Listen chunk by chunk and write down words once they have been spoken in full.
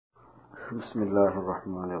بسم اللہ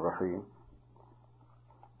الرحمن الرحیم۔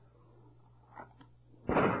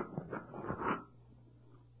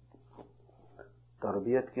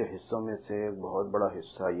 تربیت کے حصوں میں سے ایک بہت بڑا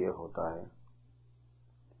حصہ یہ ہوتا ہے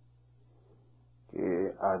کہ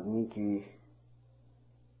آدمی کی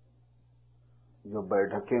جو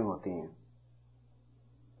بیٹھکیں ہوتی ہیں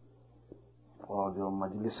اور جو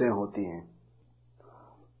مجلسیں ہوتی ہیں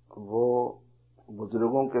وہ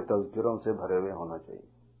بزرگوں کے تذکروں سے بھرے ہوئے ہونا چاہیے۔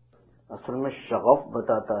 اصل میں شغف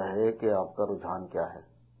بتاتا ہے کہ آپ کا رجحان کیا ہے،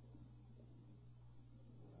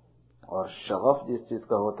 اور شغف جس چیز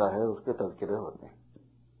کا ہوتا ہے اس کے تذکرے ہوتے ہیں۔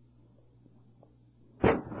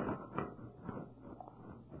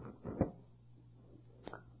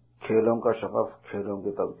 کھیلوں کا شغف کھیلوں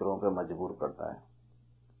کے تذکروں پہ مجبور کرتا ہے،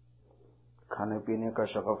 کھانے پینے کا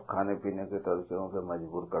شغف کھانے پینے کے تذکروں پہ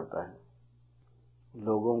مجبور کرتا ہے،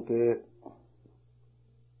 لوگوں کے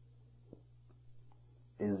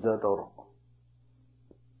عزت اور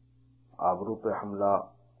آبرو پہ حملہ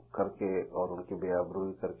کر کے اور ان کی بے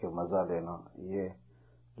آبروئی کر کے مزہ لینا، یہ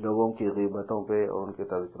لوگوں کی غیبتوں پہ اور ان کے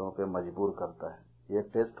تذکروں پہ مجبور کرتا ہے۔ یہ ایک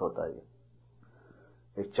ٹیسٹ ہوتا ہے،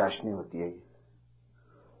 ایک چاشنی ہوتی ہے۔ یہ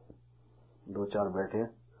دو چار بیٹھے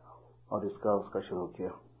اور اس کا شروع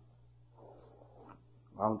کیا۔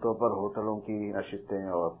 عام طور پر ہوٹلوں کی نشستیں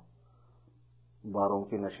اور باروں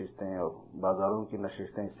کی نشستیں اور بازاروں کی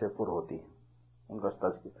نشستیں اس سے پر ہوتی ہیں۔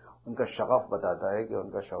 ان کا شغف بتاتا ہے کہ ان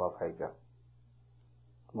کا شغف ہے کیا۔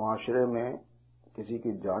 معاشرے میں کسی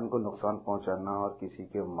کی جان کو نقصان پہنچانا اور کسی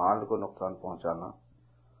کے مال کو نقصان پہنچانا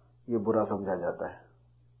یہ برا سمجھا جاتا ہے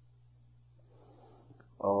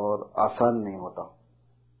اور آسان نہیں ہوتا،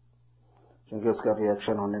 کیونکہ اس کا ری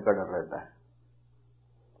ایکشن ہونے کا ڈر رہتا ہے۔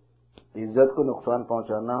 عزت کو نقصان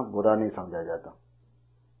پہنچانا برا نہیں سمجھا جاتا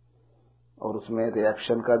اور اس میں ری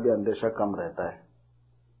ایکشن کا بھی اندیشہ کم رہتا ہے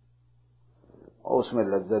اور اس میں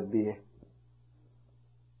لذت بھی ہے،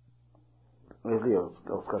 اس لیے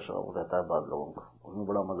اس کا شوق رہتا ہے بعض لوگوں کا، اس میں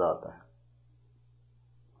بڑا مزہ آتا ہے۔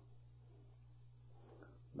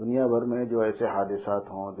 دنیا بھر میں جو ایسے حادثات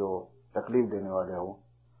ہوں جو تکلیف دینے والے ہوں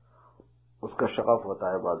اس کا شغف ہوتا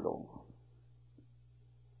ہے بعض لوگوں کو۔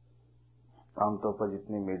 عام طور پر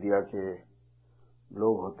جتنے میڈیا کے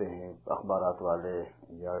لوگ ہوتے ہیں، اخبارات والے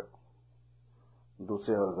یا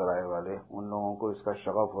دوسرے اور ذرائع والے، ان لوگوں کو اس کا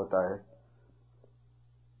شغف ہوتا ہے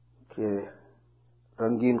کہ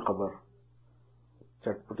رنگین خبر،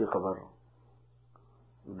 چٹپٹی خبر،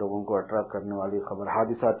 لوگوں کو اٹریکٹ کرنے والی خبر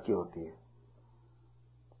حادثات کی ہوتی ہے،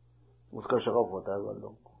 اس کا شغف ہوتا ہے بعض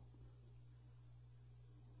لوگوں کو۔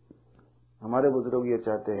 ہمارے بزرگ یہ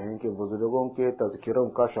چاہتے ہیں کہ بزرگوں کے تذکروں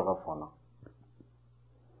کا شغف ہونا۔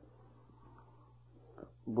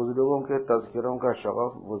 بزرگوں کے تذکروں کا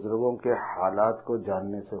شغف بزرگوں کے حالات کو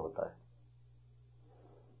جاننے سے ہوتا ہے۔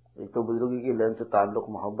 ایک تو بزرگی کی لین سے تعلق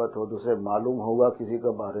محبت ہو، دوسرے معلوم ہوگا کسی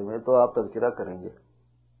کے بارے میں تو آپ تذکرہ کریں گے،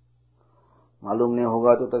 معلوم نہیں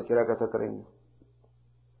ہوگا تو تذکرہ کیسا کریں گے؟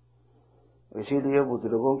 اسی لیے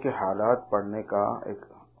بزرگوں کے حالات پڑھنے کا ایک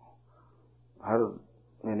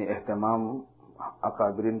اہتمام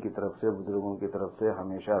اکابرین کی طرف سے، بزرگوں کی طرف سے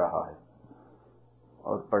ہمیشہ رہا ہے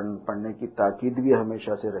اور پڑھنے کی تاکید بھی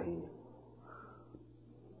ہمیشہ سے رہی ہے۔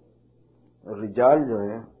 رجال جو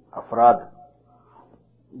ہے، افراد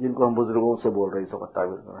جن کو ہم بزرگوں سے بول رہے ہیں، اس وقت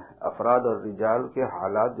تعبیر کر رہے ہیں، افراد اور رجال کے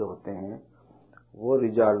حالات جو ہوتے ہیں وہ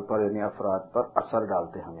رجال پر یعنی افراد پر اثر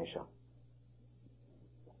ڈالتے ہیں ہمیشہ،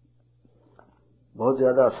 بہت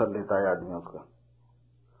زیادہ اثر لیتا ہے آدمی اس کا،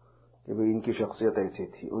 کہ بھئی ان کی شخصیت ایسی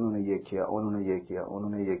تھی، انہوں نے یہ کیا، انہوں نے یہ کیا،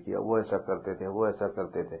 انہوں نے یہ کیا، وہ ایسا کرتے تھے، وہ ایسا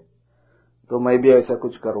کرتے تھے، تو میں بھی ایسا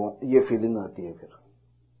کچھ کروں، یہ فیلنگ آتی ہے پھر۔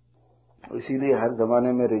 اسی لیے ہر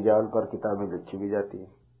زمانے میں رجال پر کتابیں لکھی بھی جاتی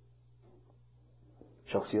ہیں،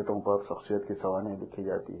 شخصیتوں پر شخصیت کی سوانح لکھی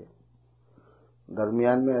جاتی ہے۔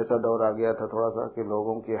 درمیان میں ایسا دور آ گیا تھا تھوڑا سا کہ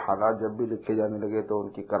لوگوں کے حالات جب بھی لکھے جانے لگے تو ان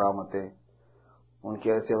کی کرامتیں، ان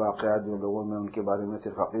کے ایسے واقعات جو لوگوں میں ان کے بارے میں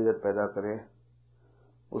صرف عقیدت پیدا کریں،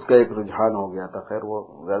 اس کا ایک رجحان ہو گیا تھا۔ خیر وہ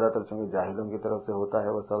زیادہ تر چونکہ جاہلوں کی طرف سے ہوتا ہے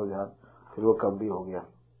ویسا رجحان، پھر وہ کم بھی ہو گیا۔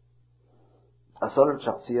 اصل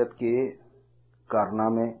شخصیت کے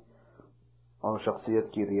کارنامے اور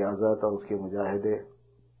شخصیت کی ریاضت اور اس کے مجاہدے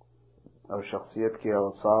اور شخصیت کے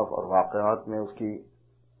اوصاف اور واقعات میں اس کی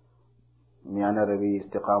میانہ روی،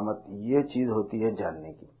 استقامت، یہ چیز ہوتی ہے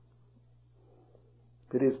جاننے کی۔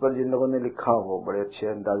 پھر اس پر جن لوگوں نے لکھا وہ بڑے اچھے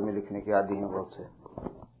انداز میں لکھنے کے عادی ہیں بہت سے۔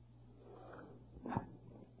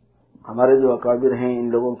 ہمارے جو اکابر ہیں ان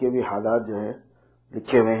لوگوں کے بھی حالات جو ہے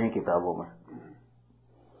لکھے ہوئے ہیں کتابوں میں،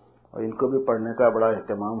 اور ان کو بھی پڑھنے کا بڑا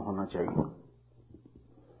اہتمام ہونا چاہیے۔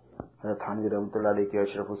 حضرت تھانوی رحمۃ اللہ علیہ کی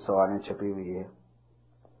اشرف السوانح چھپی ہوئی ہے،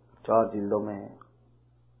 4 جلدوں میں ہے۔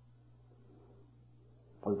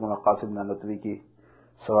 مولانا قاسم نانوتوی کی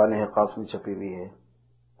سوانح قاسمی چھپی ہوئی ہے،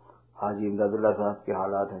 حاجی امداد اللہ صاحب کے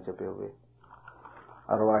حالات ہیں چھپے ہوئے،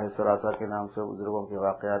 ارواح ثلاثہ کے نام سے بزرگوں کے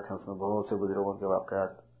واقعات ہیں، اس میں بہت سے بزرگوں کے واقعات.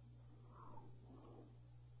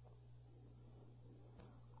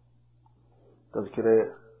 تذکرے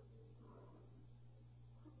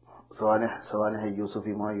سوانح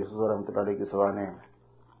یوسفی ماں یوسف رحمۃ اللہ علیہ کی سوانح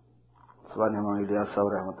ماں الیاس صاحب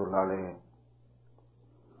رحمۃ اللہ علیہ.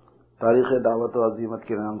 تاریخ دعوت و عظیمت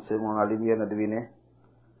کے نام سے مولانا علی میاں ندوی نے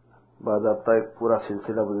باضابطہ ایک پورا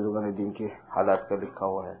سلسلہ بزرگان دین کے حالات کا لکھا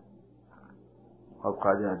ہوا ہے، اور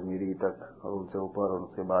خواجہ اجمیری تک اور ان سے اوپر اور ان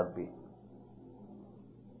سے بعد بھی.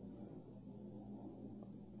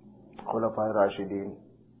 خلفائے راشدین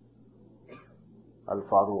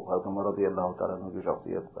الفاروق حضرت عمر رضی اللہ تعالیٰ عنہ کی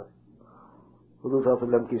شخصیت پر، حضور صلی اللہ علیہ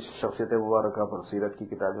وسلم کی شخصیت مبارکہ پر سیرت کی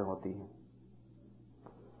کتابیں ہوتی ہیں.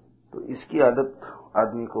 تو اس کی عادت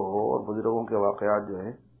آدمی کو ہو اور بزرگوں کے واقعات جو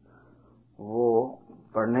ہے وہ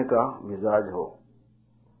پڑھنے کا مزاج ہو،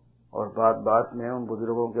 اور بات بات میں ان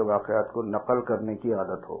بزرگوں کے واقعات کو نقل کرنے کی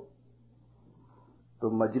عادت ہو. تو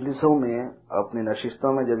مجلسوں میں اپنی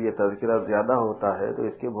نشستوں میں جب یہ تذکرہ زیادہ ہوتا ہے تو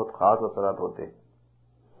اس کے بہت خاص اثرات ہوتے ہیں.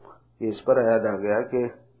 اس پر یاد آ گیا کہ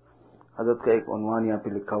حضرت کا ایک عنوان یہاں پہ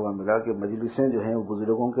لکھا ہوا ملا کہ مجلسیں جو ہیں وہ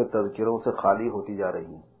بزرگوں کے تذکروں سے خالی ہوتی جا رہی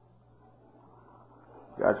ہیں.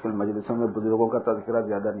 کہ آج کل مجلسوں میں بزرگوں کا تذکرہ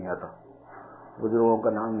زیادہ نہیں آتا، بزرگوں کا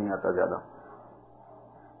نام نہیں آتا زیادہ،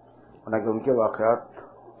 حالانکہ ان کے واقعات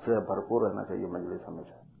سے بھرپور رہنا چاہیے مجلس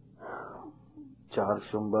ہمیشہ. 4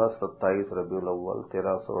 شنبہ 27 ربیع الاول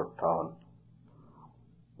 1358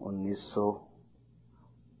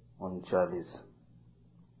 1939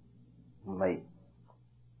 مئی،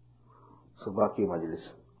 صبح کی مجلس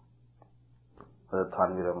حضرت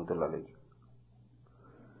تھانوی رحمۃ اللہ علیہ کی.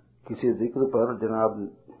 کسی ذکر پر جناب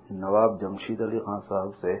نواب جمشید علی خان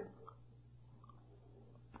صاحب سے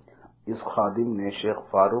اس خادم نے شیخ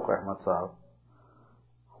فاروق احمد صاحب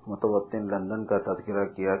متوطن لندن کا تذکرہ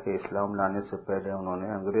کیا کہ اسلام لانے سے پہلے انہوں نے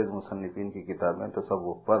انگریز مصنفین کی کتابیں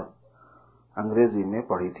تصوف پر انگریزی میں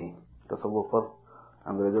پڑھی تھیں. تصوف پر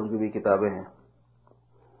انگریزوں کی بھی کتابیں ہیں،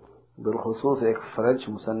 بالخصوص ایک فرینچ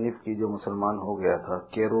مصنف کی جو مسلمان ہو گیا تھا،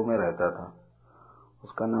 کیرو میں رہتا تھا،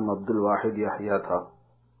 اس کا نام عبد الواحد یحییٰ تھا،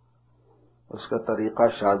 اس کا طریقہ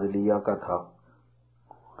شاذلیہ کا تھا.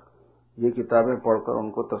 یہ کتابیں پڑھ کر ان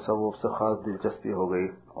کو تصوف سے خاص دلچسپی ہو گئی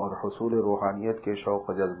اور حصول روحانیت کے شوق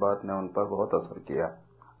و جذبات نے ان پر بہت اثر کیا.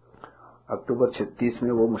 اکتوبر 36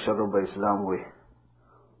 میں وہ مشرف اسلام ہوئے.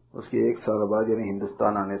 اس کے 1 سال بعد یعنی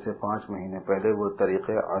ہندوستان آنے سے 5 مہینے پہلے وہ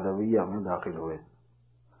طریقہ علویہ میں داخل ہوئے.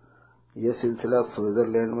 یہ سلسلہ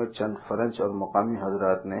سوئٹزرلینڈ میں چند فرینچ اور مقامی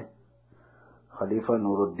حضرات نے خلیفہ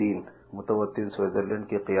نور الدین متوطن سوئٹزرلینڈ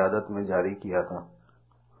کی قیادت میں جاری کیا تھا.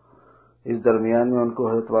 اس درمیان میں ان کو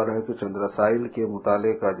حضرت والا کے چند رسائل کے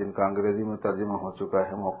مطالعے کا، جن کا انگریزی میں ترجمہ ہو چکا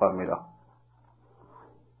ہے، موقع ملا.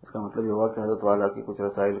 اس کا مطلب یہ ہوا کہ حضرت والا کی کچھ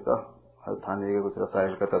رسائل کا، حضرت تھانوی کے کچھ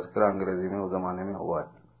رسائل کا تذکرہ انگریزی میں اس زمانے میں ہوا ہے،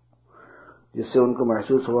 جس سے ان کو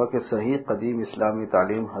محسوس ہوا کہ صحیح قدیم اسلامی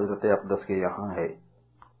تعلیم حضرت اقدس کے یہاں ہے.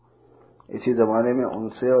 اسی زمانے میں ان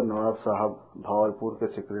سے اور نواب صاحب بھاولپور کے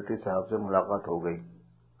سیکریٹری صاحب سے ملاقات ہو گئی.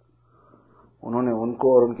 انہوں نے ان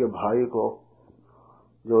کو اور ان کے بھائی کو،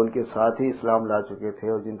 جو ان کے ساتھ ہی اسلام لا چکے تھے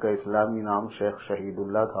اور جن کا اسلامی نام شیخ شہید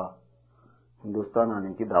اللہ تھا، ہندوستان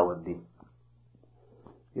آنے کی دعوت دی.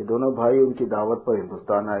 یہ دونوں بھائی ان کی دعوت پر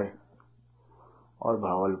ہندوستان آئے اور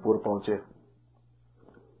بھاولپور پہنچے.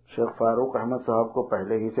 شیخ فاروق احمد صاحب کو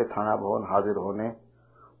پہلے ہی سے تھانہ بھون حاضر ہونے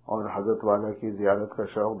اور حضرت والا کی زیارت کا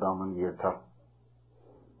شوق دامنگیر تھا،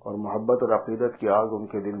 اور محبت اور عقیدت کی آگ ان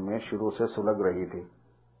کے دل میں شروع سے سلگ رہی تھی.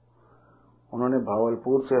 انہوں نے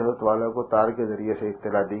بھاولپور سے حضرت والا کو تار کے ذریعے سے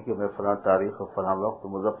اطلاع دی کہ میں فلاں تاریخ اور فلاں وقت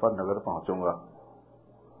مظفر نگر پہنچوں گا،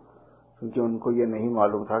 کیونکہ ان کو یہ نہیں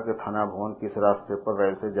معلوم تھا کہ تھانہ بھون کس راستے پر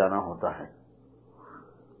ریل سے جانا ہوتا ہے.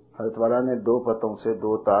 حضرت والا نے 2 پتوں سے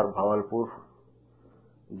 2 تار بھاولپور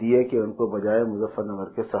دیے کہ ان کو بجائے مظفر نگر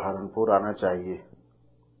کے سہارنپور آنا چاہیے.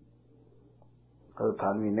 حضرت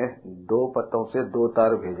تھانوی نے 2 پتوں سے 2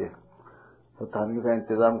 تار بھیجے. حضرت تھانوی کا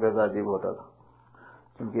انتظام کیسا عجیب ہوتا تھا،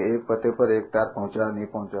 کیونکہ ایک پتے پر 1 تار پہنچا نہیں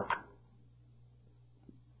پہنچا.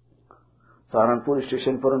 سہارنپور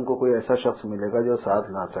اسٹیشن پر ان کو کوئی ایسا شخص ملے گا جو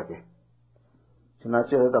ساتھ لا سکے.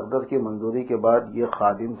 چنانچہ حضرت اقدس کی منظوری کے بعد یہ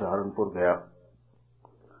خادم سہارنپور گیا.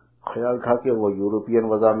 خیال تھا کہ وہ یورپین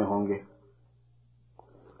وضع میں ہوں گے.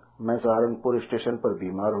 میں سہارنپور اسٹیشن پر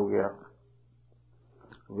بیمار ہو گیا،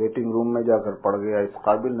 ویٹنگ روم میں جا کر پڑ گیا. اس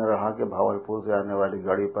قابل نہ رہا کہ بھاولپور سے آنے والی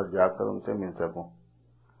گاڑی پر جا کر ان سے مل سکوں.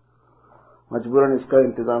 مجبوراً اس کا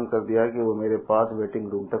انتظام کر دیا کہ وہ میرے پاس ویٹنگ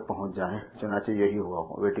روم تک پہنچ جائیں. چنانچہ یہی ہوا،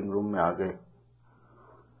 ویٹنگ روم میں آ گئے.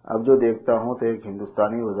 اب جو دیکھتا ہوں تو ایک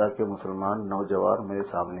ہندوستانی وضع کے مسلمان نوجوان میرے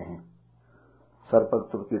سامنے ہیں۔ سر پر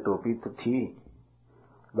ترکی ٹوپی تو تھی،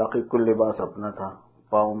 باقی کل لباس اپنا تھا۔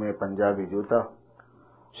 پاؤں میں پنجابی جوتا،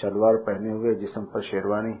 شلوار پہنے ہوئے، جسم پر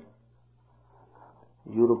شیروانی۔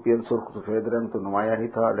 یورپین سرخ سفید رنگ تو نمایاں ہی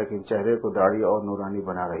تھا، لیکن چہرے کو داڑھی اور نورانی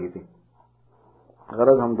بنا رہی تھی۔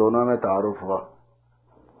 غرض ہم دونوں میں تعارف ہوا،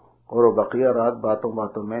 اور وہ بقیہ رات باتوں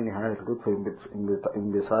باتوں میں نہایت لطف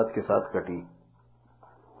انبساط کے ساتھ کٹی۔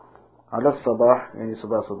 علی الصباح یعنی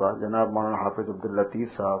صبح صبح جناب مولانا حافظ عبداللطیف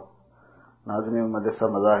صاحب، ناظم مدرسہ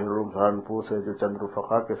مظاہر العلوم سہارنپور سے، جو چند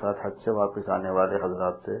رفقا کے ساتھ حج سے واپس آنے والے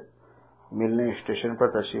حضرات سے ملنے اسٹیشن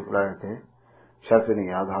پر تشریف لائے تھے، شرف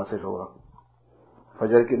نیاز حاصل ہوا۔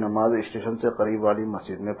 فجر کی نماز اسٹیشن سے قریب والی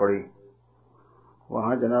مسجد میں پڑھی۔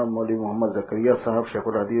 وہاں جناب مولوی محمد زکریا صاحب شیخ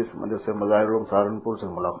الحدیث مدرسہ مظاہر العلوم سہارنپور سے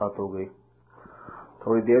ملاقات ہو گئی۔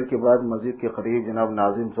 تھوڑی دیر کے بعد مسجد کے قریب جناب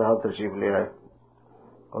ناظم صاحب تشریف لے آئے،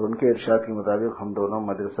 اور ان کے ارشاد کے مطابق ہم دونوں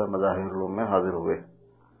مدرسہ مظاہر العلوم میں حاضر ہوئے۔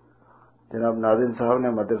 جناب ناظم صاحب نے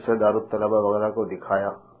مدرسہ دارالطلبہ وغیرہ کو دکھایا،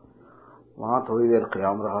 وہاں تھوڑی دیر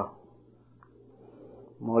قیام رہا۔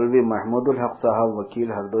 مولوی محمود الحق صاحب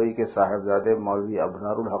وکیل ہردوئی کے صاحبزادے مولوی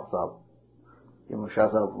ابرار الحق صاحب، یہ مشاہ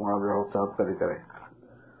صاحب مولانا الحق صاحب کا ذکر ہے،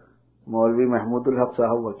 مولوی محمود الحق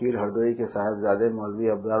صاحب وکیل ہردوئی کے صاحبزادے مولوی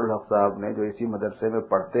ابرار الحق صاحب نے، جو اسی مدرسے میں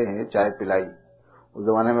پڑھتے ہیں، چائے پلائی، اس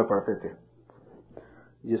زمانے میں پڑھتے تھے،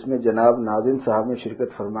 جس میں جناب ناظم صاحب نے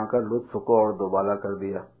شرکت فرما کر لطف کو اور دوبالا کر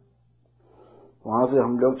دیا۔ وہاں سے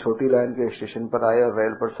ہم لوگ چھوٹی لائن کے اسٹیشن پر آئے اور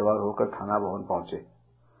ریل پر سوار ہو کر تھانہ بھون پہنچے۔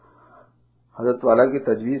 حضرت والا کی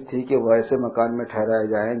تجویز تھی کہ وہ ایسے مکان میں ٹھہرائے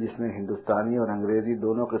جائیں جس میں ہندوستانی اور انگریزی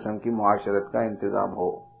دونوں قسم کی معاشرت کا انتظام ہو۔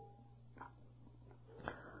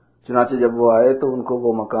 چنانچہ جب وہ آئے تو ان کو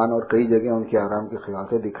وہ مکان اور کئی جگہ ان کے آرام کے خیال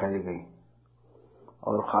سے دکھائی گئی،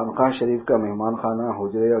 اور خانقاہ شریف کا مہمان خانہ،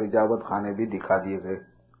 حجرے اور اجابت خانے بھی دکھا دیے گئے۔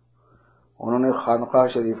 انہوں نے خانقاہ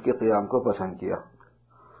شریف کے قیام کو پسند کیا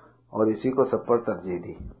اور اسی کو سب پر ترجیح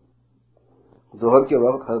دی۔ ظہر کے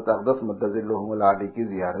وقت حضرت اقدس مدظلہم العالی کی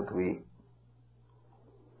زیارت ہوئی۔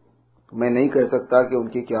 میں نہیں کہہ سکتا کہ ان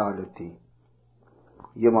کی کیا حالت تھی،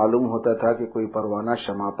 یہ معلوم ہوتا تھا کہ کوئی پروانہ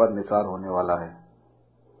شمع پر نثار ہونے والا ہے۔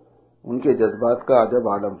 ان کے جذبات کا عجب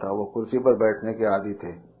عالم تھا۔ وہ کرسی پر بیٹھنے کے عادی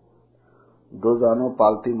تھے، دو زانوں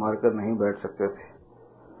پالتی مار کر نہیں بیٹھ سکتے تھے،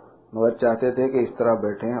 مگر چاہتے تھے کہ اس طرح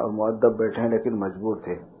بیٹھیں اور مؤدب بیٹھیں، لیکن مجبور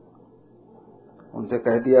تھے۔ ان سے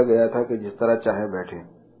کہہ دیا گیا تھا کہ جس طرح چاہے بیٹھیں۔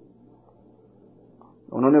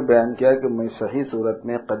 انہوں نے بیان کیا کہ میں صحیح صورت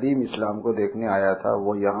میں قدیم اسلام کو دیکھنے آیا تھا،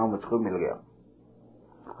 وہ یہاں مجھ کو مل گیا،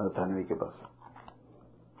 حضرت تھانوی کے پاس۔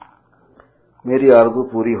 میری آرزو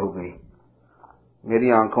پوری ہو گئی،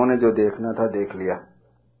 میری آنکھوں نے جو دیکھنا تھا دیکھ لیا۔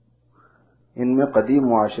 ان میں قدیم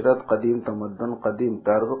معاشرت، قدیم تمدن، قدیم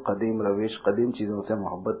طرز، قدیم روش، قدیم چیزوں سے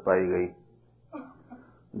محبت پائی گئی۔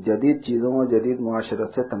 جدید چیزوں اور جدید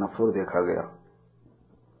معاشرت سے تنفر دیکھا گیا۔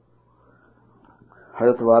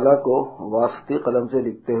 حضرت والا کو واسطی قلم سے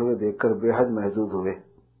لکھتے ہوئے دیکھ کر بے حد محظوظ ہوئے۔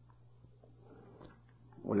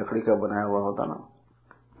 وہ لکڑی کا بنایا ہوا ہوتا نا۔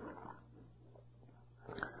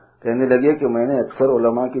 کہنے لگے کہ میں نے اکثر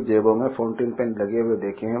علماء کی جیبوں میں فاؤنٹین پین لگے ہوئے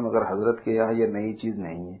دیکھے ہیں، مگر حضرت کے یہاں یہ نئی چیز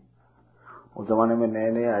نہیں ہے۔ اس زمانے میں نئے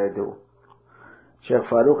نئے آئے تھے وہ۔ شیخ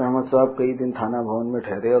فاروق احمد صاحب کئی دن تھانہ بھون میں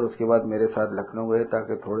ٹھہرے اور اس کے بعد میرے ساتھ لکھنؤ گئے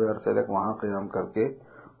تاکہ تھوڑے عرصے تک وہاں قیام کر کے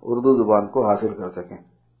اردو زبان کو حاصل کر سکیں۔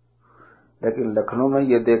 لیکن لکھنؤ میں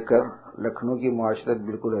یہ دیکھ کر لکھنؤ کی معاشرت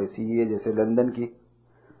بالکل ایسی ہی ہے جیسے لندن کی،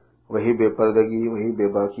 وہی بے پردگی، وہی بے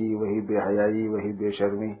باکی، وہی بے حیائی، وہی بے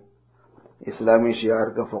شرمی، اسلامی شعار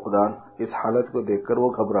کا فقدان۔ اس حالت کو دیکھ کر وہ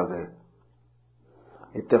گھبرا گئے،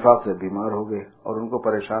 اتفاق سے بیمار ہو گئے اور ان کو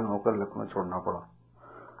پریشان ہو کر لکھنؤ چھوڑنا پڑا۔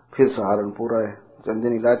 پھر سہارنپور آئے، چند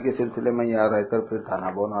دن علاج کے سلسلے میں یہاں رہ کر پھر تھانہ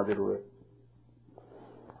بھون حاضر ہوئے۔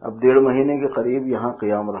 اب 1.5 مہینے کے قریب یہاں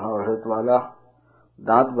قیام رہا، اور حضرت والا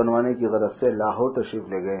دانت بنوانے کی غرض سے لاہور تشریف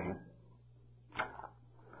لے گئے ہیں۔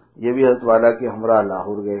 یہ بھی حضرت والا کے ہمراہ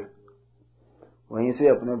لاہور گئے، وہیں سے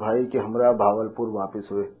اپنے بھائی کے ہمراہ بھاولپور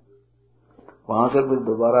واپس ہوئے، وہاں سے پھر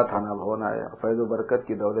دوبارہ تھانہ بھون آئے، فیض و برکت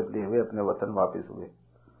کی دولت لیے ہوئے اپنے وطن واپس ہوئے۔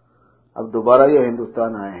 اب دوبارہ یہ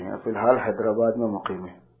ہندوستان آئے ہیں، فی الحال حیدرآباد میں مقیم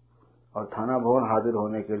ہیں اور تھانہ بھون حاضر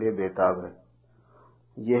ہونے کے لیے بےتاب ہے۔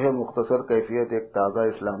 یہ ہے مختصر کیفیت ایک تازہ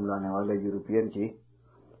اسلام لانے والے یورپین کی،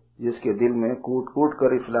 جس کے دل میں کوٹ کوٹ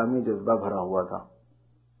کر اسلامی جذبہ بھرا ہوا تھا۔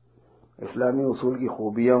 اسلامی اصول کی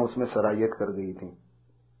خوبیاں اس میں سرایت کر گئی تھیں،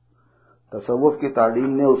 تصوف کی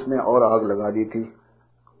تعلیم نے اس میں اور آگ لگا دی تھی۔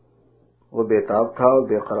 وہ بےتاب تھا اور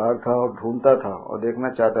بے قرار تھا اور ڈھونڈتا تھا اور دیکھنا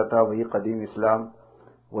چاہتا تھا وہی قدیم اسلام،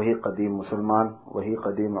 وہی قدیم مسلمان، وہی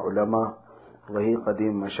قدیم علماء، وہی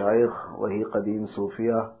قدیم مشائخ، وہی قدیم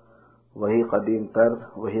صوفیہ، وہی قدیم طرز،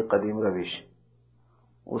 وہی قدیم روش۔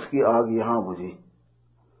 اس کی آگ یہاں بجھی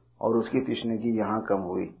اور اس کی تشنگی یہاں کم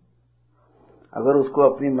ہوئی۔ اگر اس کو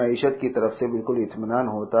اپنی معیشت کی طرف سے بالکل اطمینان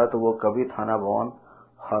ہوتا تو وہ کبھی تھانہ بھون،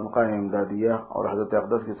 خانقاہ امدادیہ اور حضرت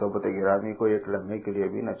اقدس کی صحبت گرامی کو ایک لمحے کے لیے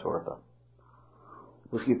بھی نہ چھوڑتا۔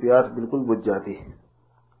 اس کی پیاس بالکل بجھ جاتی،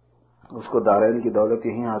 اس کو دارین کی دولت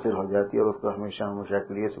یہیں حاصل ہو جاتی اور اس کو ہمیشہ ہمیشہ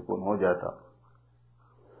کے لیے سکون ہو جاتا۔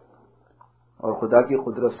 اور خدا کی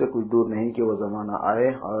قدرت سے کچھ دور نہیں کہ وہ زمانہ آئے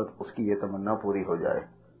اور اس کی یہ تمنا پوری ہو جائے۔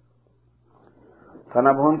 تھانہ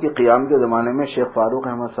بھون کے قیام کے زمانے میں شیخ فاروق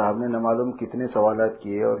احمد صاحب نے نہ معلوم کتنے سوالات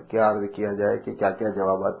کیے اور کیا عرض کیا جائے کہ کیا کیا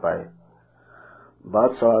جوابات پائے۔ بعض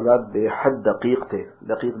سوالات بے حد دقیق تھے،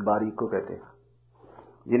 دقیق باریک کو کہتے ہیں،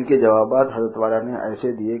 جن کے جوابات حضرت والا نے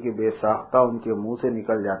ایسے دیے کہ بے ساختہ ان کے منہ سے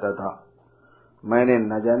نکل جاتا تھا۔ میں نے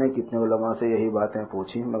نہ جانے کتنے علماء سے یہی باتیں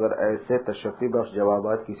پوچھی مگر ایسے تشفی بخش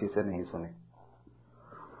جوابات کسی سے نہیں سنے۔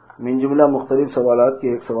 من جملہ مختلف سوالات کے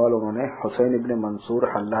ایک سوال انہوں نے حسین ابن منصور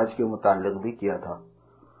حلاج کے متعلق بھی کیا تھا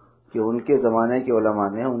کہ ان کے زمانے کے علماء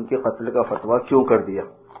نے ان کے قتل کا فتویٰ کیوں کر دیا۔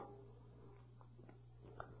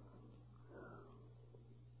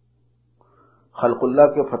 خلق اللہ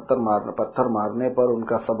کے پتھر مارنے پر ان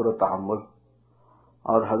کا صبر و تحمل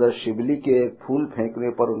اور حضرت شبلی کے ایک پھول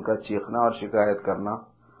پھینکنے پر ان کا چیخنا اور شکایت کرنا،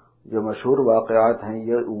 جو مشہور واقعات ہیں،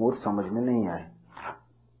 یہ امور سمجھ میں نہیں آئے۔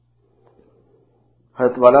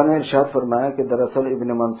 حضرت والا نے ارشاد فرمایا کہ دراصل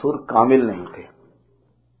ابن منصور کامل نہیں تھے،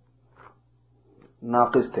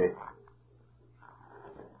 ناقص تھے،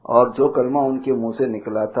 اور جو کلمہ ان کے منہ سے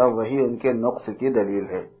نکلا تھا وہی ان کے نقص کی دلیل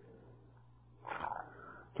ہے،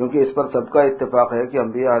 کیونکہ اس پر سب کا اتفاق ہے کہ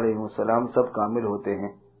انبیاء علیہ السلام سب کامل ہوتے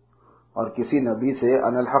ہیں اور کسی نبی سے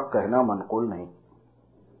ان الحق کہنا منقول نہیں۔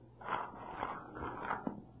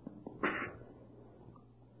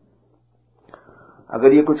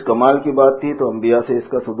 اگر یہ کچھ کمال کی بات تھی تو انبیاء سے اس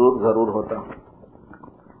کا صدور ضرور ہوتا،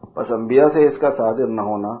 بس انبیاء سے اس کا صادر نہ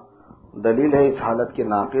ہونا دلیل ہے اس حالت کے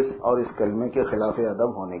ناقص اور اس کلمے کے خلاف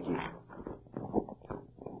ادب ہونے کی۔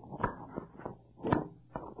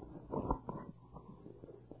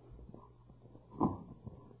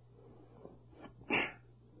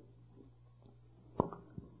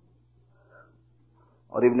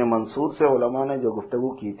 اور ابن منصور سے علماء نے جو گفتگو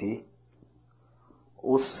کی تھی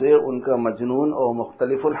اس سے ان کا مجنون اور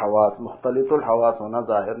مختلف الحواس ہونا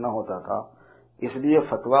ظاہر نہ ہوتا تھا، اس لیے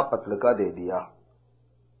فتویٰ قتل کا دے دیا۔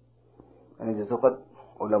 یعنی جس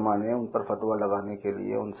وقت علماء نے ان پر فتویٰ لگانے کے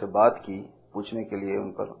لیے ان سے بات کی، پوچھنے کے لیے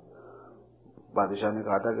ان پر بادشاہ نے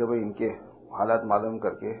کہا تھا کہ بھئی ان کے حالات معلوم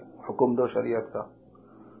کر کے حکم دو شریعت کا،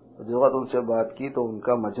 جس وقت ان سے بات کی تو ان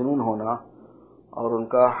کا مجنون ہونا اور ان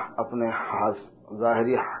کا اپنے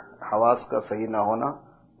ظاہری حواس کا صحیح نہ ہونا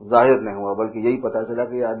ظاہر نہیں ہوا، بلکہ یہی پتا چلا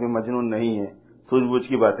کہ یہ آدمی مجنون نہیں ہے، سوجھ بوجھ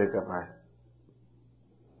کی باتیں کر رہا ہے،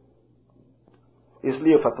 اس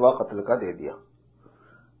لیے فتویٰ قتل کا دے دیا۔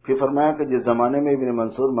 پھر فرمایا کہ جس زمانے میں ابن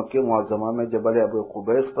منصور مکہ معظمہ میں جبل ابو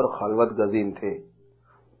قبیس پر خلوت گزین تھے،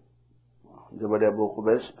 جبل ابو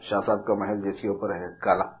قبیس شاہ صاحب کا محل جس کے اوپر ہے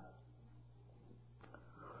کالا،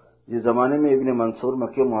 جس زمانے میں ابن منصور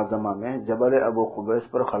مکہ معظمہ میں جبل ابو قبیس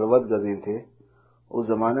پر خلوت گزین تھے، اس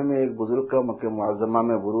زمانے میں ایک بزرگ کا مکہ معظمہ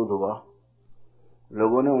میں ورود ہوا۔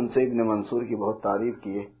 لوگوں نے ان سے ابن منصور کی بہت تعریف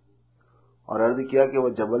کی اور عرض کیا کہ وہ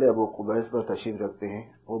جبل ابو قبیس پر تشریف رکھتے ہیں۔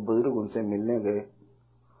 وہ بزرگ ان سے ملنے گئے۔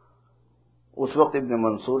 اس وقت ابن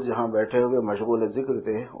منصور جہاں بیٹھے ہوئے مشغول ذکر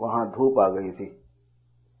تھے وہاں دھوپ آ گئی تھی،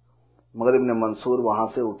 مگر ابن منصور وہاں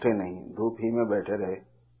سے اٹھے نہیں، دھوپ ہی میں بیٹھے رہے۔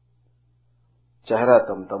 چہرہ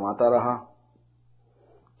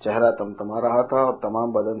تمتما رہا تھا اور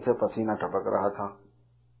تمام بدن سے پسینہ ٹپک رہا تھا۔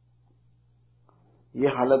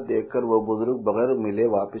 یہ حالت دیکھ کر وہ بزرگ بغیر ملے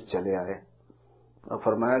واپس چلے آئے اور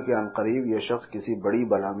فرمایا کہ عن قریب یہ شخص کسی بڑی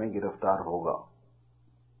بلا میں گرفتار ہوگا،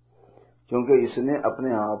 کیونکہ اس نے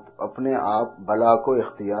اپنے آپ بلا کو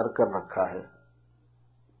اختیار کر رکھا ہے۔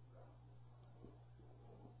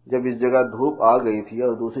 جب اس جگہ دھوپ آ گئی تھی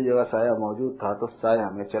اور دوسری جگہ سایہ موجود تھا تو سایہ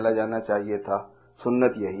میں چلا جانا چاہیے تھا،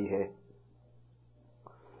 سنت یہی ہے۔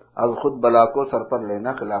 از خود بلا کو سر پر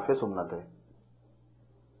لینا خلاف سنت ہے۔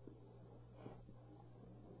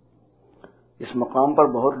 اس مقام پر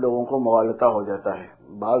بہت لوگوں کو مغالطہ ہو جاتا ہے۔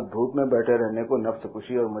 بعض دھوپ میں بیٹھے رہنے کو نفس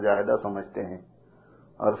کشی اور مجاہدہ سمجھتے ہیں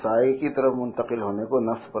اور سائے کی طرف منتقل ہونے کو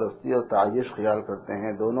نفس پرستی اور تعیش خیال کرتے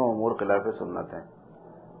ہیں، دونوں امور خلاف سنت ہیں۔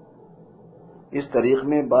 اس طریق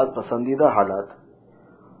میں بعض پسندیدہ حالات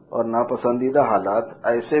اور ناپسندیدہ حالات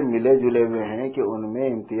ایسے ملے جلے ہوئے ہیں کہ ان میں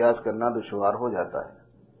امتیاز کرنا دشوار ہو جاتا ہے۔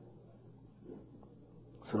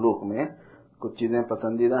 سلوک میں کچھ چیزیں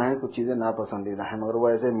پسندیدہ ہیں، کچھ چیزیں ناپسندیدہ ہیں، مگر وہ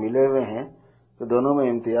ایسے ملے ہوئے ہیں کہ دونوں میں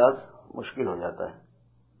امتیاز مشکل ہو جاتا ہے۔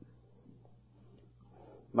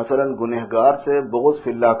 مثلا گنہگار سے بغض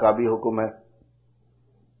فی اللہ کا بھی حکم ہے،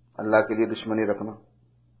 اللہ کے لیے دشمنی رکھنا،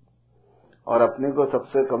 اور اپنے کو سب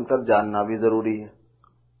سے کمتر جاننا بھی ضروری ہے.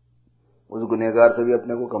 اس گنہگار سے بھی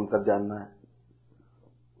اپنے کو کمتر جاننا ہے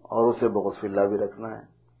اور اسے بغض فی اللہ بھی رکھنا ہے.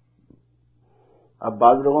 اب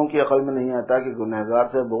بعض لوگوں کی عقل میں نہیں آتا کہ گنہگار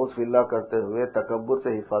سے بغض فی اللہ کرتے ہوئے تکبر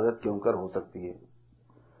سے حفاظت کیوں کر ہو سکتی ہے.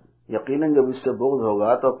 یقیناً جب اس سے بغض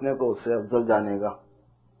ہوگا تو اپنے کو اس سے افضل جانے گا.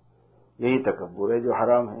 یہی تکبر ہے جو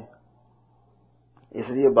حرام ہے. اس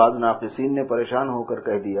لیے بعض ناقصین نے پریشان ہو کر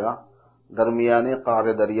کہہ دیا، درمیانے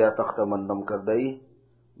قعر دریا تخت مندم کر دئی،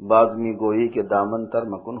 بازمی گوئی کے دامن تر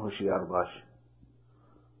مکن ہوشیار باش.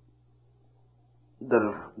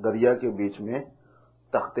 دریا کے بیچ میں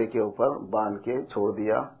تختے کے اوپر باندھ کے چھوڑ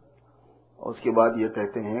دیا، اور اس کے بعد یہ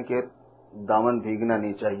کہتے ہیں کہ دامن بھیگنا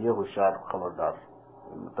نہیں چاہیے، ہوشیار خبردار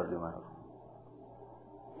ترجمہ ہے.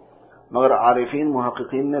 مگر عارفین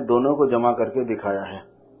محققین نے دونوں کو جمع کر کے دکھایا ہے.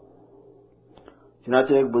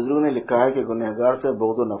 چنانچہ ایک بزرگ نے لکھا ہے کہ گنہگار سے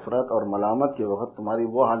بغض و نفرت اور ملامت کے وقت تمہاری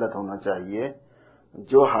وہ حالت ہونا چاہیے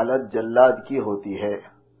جو حالت جلاد کی ہوتی ہے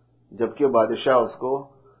جبکہ بادشاہ اس کو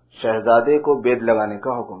شہزادے کو بید لگانے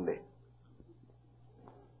کا حکم دے.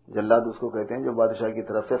 جلاد اس کو کہتے ہیں جو بادشاہ کی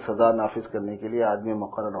طرف سے سزا نافذ کرنے کے لیے آدمی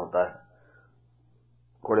مقرر ہوتا ہے.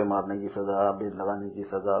 کوڑے مارنے کی سزا، بید لگانے کی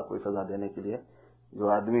سزا، کوئی سزا دینے کے لیے جو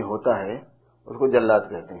آدمی ہوتا ہے اس کو جلاد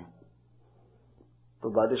کہتے ہیں. تو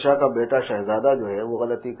بادشاہ کا بیٹا شہزادہ جو ہے وہ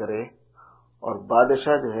غلطی کرے اور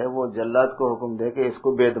بادشاہ جو ہے وہ جلاد کو حکم دے کہ اس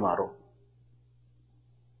کو بید مارو.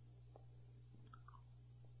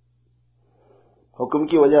 حکم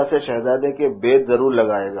کی وجہ سے شہزادے کے بید ضرور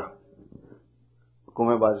لگائے گا، حکم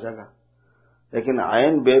ہے بادشاہ کا، لیکن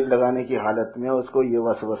عین بید لگانے کی حالت میں اس کو یہ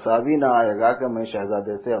وسوسہ بھی نہ آئے گا کہ میں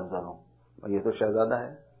شہزادے سے افضل ہوں، اور یہ تو شہزادہ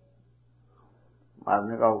ہے.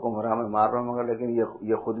 مارنے کا حکم ہو رہا میں مار رہا ہوں، مگر لیکن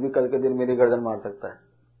یہ خود بھی کل کے دن میری گردن مار سکتا ہے.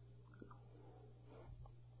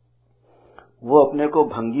 وہ اپنے کو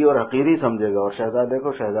بھنگی اور حقیری سمجھے گا اور شہزادے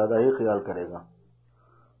کو شہزادہ ہی خیال کرے گا،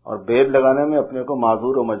 اور بید لگانے میں اپنے کو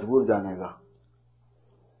معذور و مجبور جانے گا.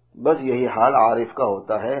 بس یہی حال عارف کا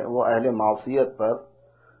ہوتا ہے. وہ اہل معصیت پر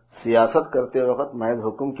سیاست کرتے وقت محض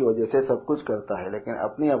حکم کی وجہ سے سب کچھ کرتا ہے، لیکن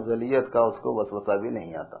اپنی افضلیت کا اس کو وسوسہ بھی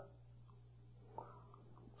نہیں آتا.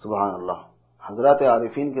 سبحان اللہ. حضرات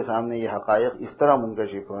عارفین کے سامنے یہ حقائق اس طرح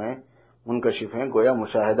منکشف ہیں گویا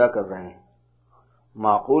مشاہدہ کر رہے ہیں.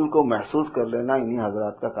 معقول کو محسوس کر لینا انہی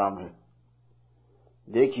حضرات کا کام ہے.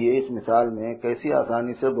 دیکھیے اس مثال میں کیسی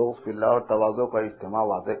آسانی سے بغض فی اللہ اور تواضع کا اجتماع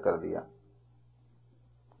واضح کر دیا.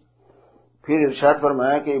 پھر ارشاد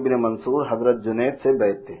فرمایا کہ ابن منصور حضرت جنید سے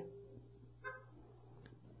بیعت تھے.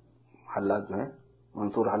 حلاج جو ہے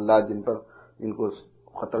منصور حلاج جن کو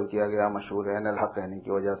قتل کیا گیا، مشہور ہے الحق کہنے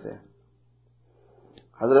کی وجہ سے،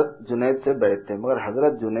 حضرت جنید سے بیعت تھے. مگر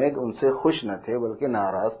حضرت جنید ان سے خوش نہ تھے بلکہ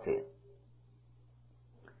ناراض تھے،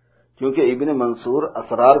 کیونکہ ابن منصور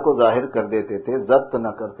اسرار کو ظاہر کر دیتے تھے، ضبط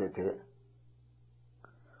نہ کرتے تھے.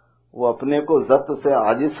 وہ اپنے کو ضبط سے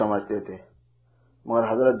عاجز سمجھتے تھے، مگر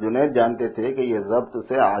حضرت جنید جانتے تھے کہ یہ ضبط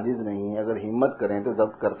سے عاجز نہیں ہے، اگر ہمت کریں تو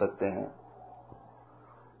ضبط کر سکتے ہیں.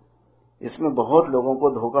 اس میں بہت لوگوں کو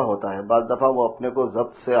دھوکہ ہوتا ہے. بعض دفعہ وہ اپنے کو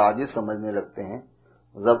ضبط سے عاجز سمجھنے لگتے ہیں.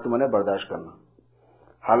 ضبط منے برداشت کرنا،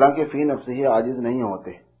 حالانکہ فی نفسہ ہی عاجز نہیں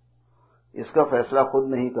ہوتے. اس کا فیصلہ خود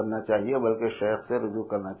نہیں کرنا چاہیے بلکہ شیخ سے رجوع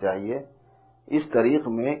کرنا چاہیے. اس طریق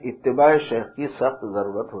میں اتباع شیخ کی سخت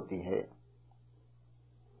ضرورت ہوتی ہے،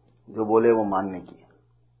 جو بولے وہ ماننے کی.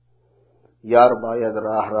 یار باید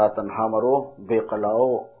راہ را تنہا مرو، بے قلاؤ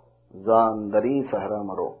زاندری صحرا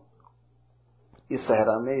مرو. اس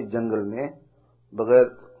صحرا میں، اس جنگل میں بغیر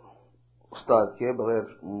استاد کے، بغیر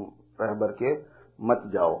رہبر کے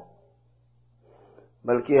مت جاؤ.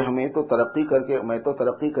 بلکہ میں تو ترقی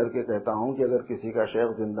کر کے کہتا ہوں کہ اگر کسی کا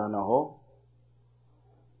شیخ زندہ نہ ہو،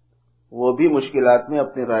 وہ بھی مشکلات میں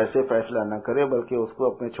اپنی رائے سے فیصلہ نہ کرے بلکہ اس کو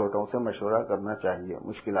اپنے چھوٹوں سے مشورہ کرنا چاہیے.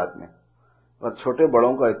 مشکلات میں اور چھوٹے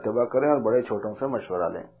بڑوں کا اتباع کریں اور بڑے چھوٹوں سے مشورہ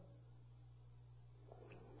لیں.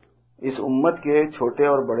 اس امت کے چھوٹے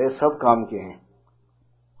اور بڑے سب کام کے ہیں.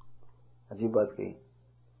 عجیب بات کہی.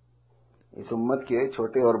 اس امت کے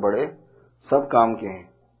چھوٹے اور بڑے سب کام کے ہیں،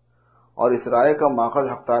 اور اس رائے کا ماخذ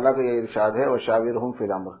حق تعالیٰ کا یہ ارشاد ہے وشاورہم فی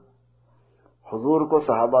الامر. حضور کو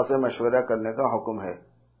صحابہ سے مشورہ کرنے کا حکم ہے،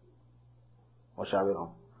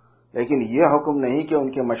 وشاورہم، لیکن یہ حکم نہیں کہ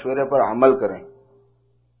ان کے مشورے پر عمل کریں.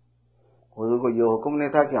 حضور کو یہ حکم نہیں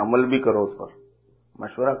تھا کہ عمل بھی کرو، اس پر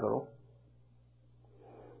مشورہ کرو،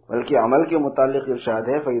 بلکہ عمل کے متعلق ارشاد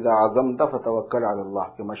ہے فَإِذَا عَزَمْتَ فَتَوَكَّلْ عَلَى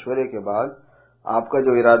اللَّهِ، کہ مشورے کے بعد آپ کا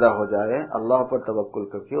جو ارادہ ہو جائے اللہ پر توکل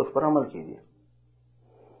کر کے اس پر عمل کیجیے.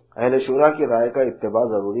 اہل شورا کی رائے کا اتباع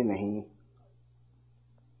ضروری نہیں.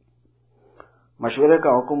 مشورے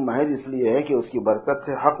کا حکم محض اس لیے ہے کہ اس کی برکت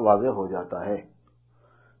سے حق واضح ہو جاتا ہے.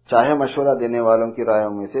 چاہے مشورہ دینے والوں کی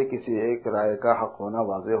رائےوں میں سے کسی ایک رائے کا حق ہونا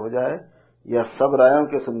واضح ہو جائے یا سب رائےوں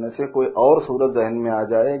کے سننے سے کوئی اور صورت ذہن میں آ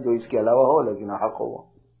جائے جو اس کے علاوہ ہو لیکن حق ہو وہ.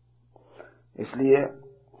 اس لیے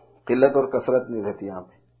قلت اور کثرت نہیں رہتی یہاں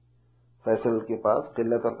پہ. فیصل کے پاس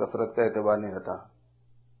قلت اور کثرت کا اعتبار نہیں رہتا.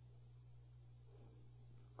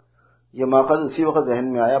 یہ ماخذ اسی وقت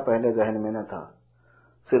ذہن میں آیا، پہلے ذہن میں نہ تھا.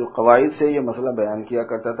 صرف قواعد سے یہ مسئلہ بیان کیا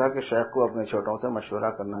کرتا تھا کہ شیخ کو اپنے چھوٹوں سے مشورہ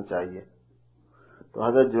کرنا چاہیے. تو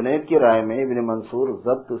حضرت جنید کی رائے میں ابن منصور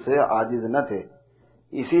ضبط سے عاجز نہ تھے،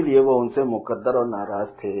 اسی لیے وہ ان سے مقدر اور ناراض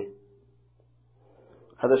تھے.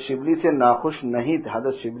 حضرت شبلی سے ناخوش نہیں تھے.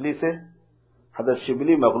 حضرت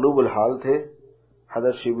شبلی مغلوب الحال تھے.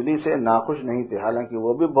 حضرت شبلی سے ناخوش نہیں تھے، حالانکہ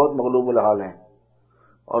وہ بھی بہت مغلوب الحال ہیں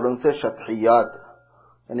اور ان سے شطحیات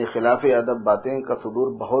یعنی خلاف ادب باتیں کا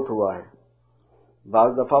صدور بہت ہوا ہے.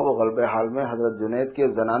 بعض دفعہ وہ غلب حال میں حضرت جنید کے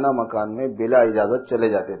زنانہ مکان میں بلا اجازت چلے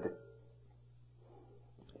جاتے تھے.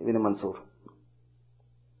 ابن منصور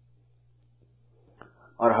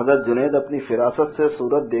اور حضرت جنید اپنی فراست سے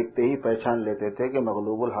صورت دیکھتے ہی پہچان لیتے تھے کہ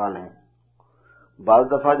مغلوب الحال ہیں. بعض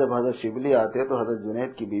دفعہ جب حضرت شبلی آتے تو حضرت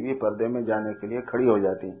جنید کی بیوی پردے میں جانے کے لیے کھڑی ہو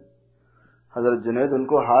جاتی. حضرت جنید ان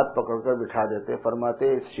کو ہاتھ پکڑ کر بٹھا دیتے،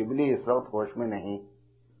 فرماتے اس شبلی اس وقت ہوش میں نہیں،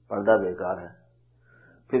 پردہ بیکار ہے.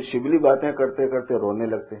 پھر شبلی باتیں کرتے کرتے رونے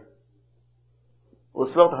لگتے.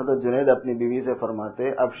 اس وقت حضرت جنید اپنی بیوی سے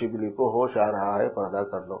فرماتے اب شبلی کو ہوش آ رہا ہے، پردہ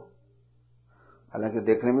کر لو. حالانکہ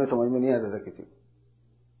دیکھنے میں سمجھ میں نہیں آتا تھا کسی.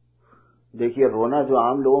 دیکھیے رونا جو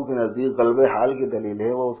عام لوگوں کے نزدیک غلب حال کی دلیل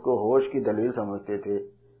ہے، وہ اس کو ہوش کی دلیل سمجھتے تھے.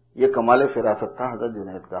 یہ کمال فراست تھا حضرت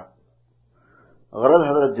جنید کا. غرض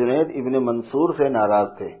حضرت جنید ابن منصور سے ناراض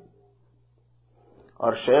تھے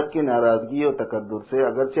اور شیخ کی ناراضگی اور تکدر سے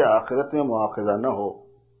اگرچہ آخرت میں مواخذہ نہ ہو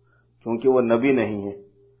کیونکہ وہ نبی نہیں ہے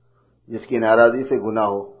جس کی ناراضی سے گناہ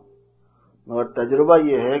ہو، مگر تجربہ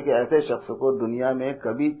یہ ہے کہ ایسے شخص کو دنیا میں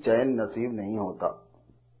کبھی چین نصیب نہیں ہوتا.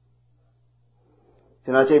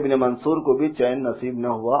 چنانچہ ابن منصور کو بھی چین نصیب نہ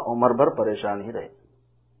ہوا، عمر بھر پریشان ہی رہے،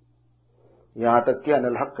 یہاں تک کہ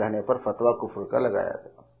انالحق کہنے پر فتویٰ کفر کا لگایا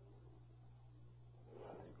گیا.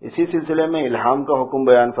 اسی سلسلے میں الہام کا حکم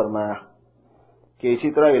بیان فرمایا کہ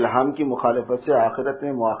اسی طرح الہام کی مخالفت سے آخرت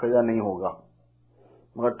میں مواخذہ نہیں ہوگا،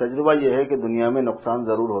 مگر تجربہ یہ ہے کہ دنیا میں نقصان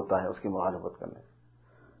ضرور ہوتا ہے اس کی مخالفت کرنے.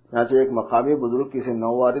 چنانچہ ایک مقامی بزرگ کسی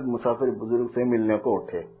نووارد مسافر بزرگ سے ملنے کو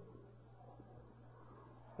اٹھے.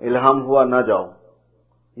 الہام ہوا نہ جاؤ،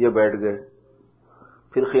 یہ بیٹھ گئے.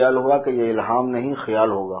 پھر خیال ہوا کہ یہ الہام نہیں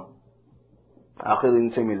خیال ہوگا، آخر ان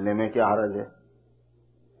سے ملنے میں کیا حرج ہے.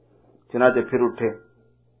 چنانچہ پھر اٹھے.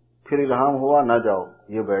 پھر الہام ہوا نہ جاؤ،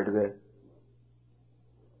 یہ بیٹھ گئے.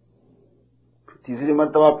 تیسری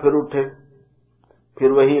مرتبہ پھر اٹھے.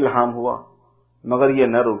 پھر وہی الہام ہوا مگر یہ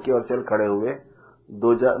نہ رکے اور چل کھڑے ہوئے.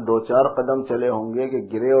 دو چار قدم چلے ہوں گے کہ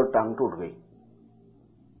گرے اور ٹانگ ٹوٹ گئی.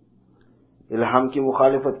 الہام کی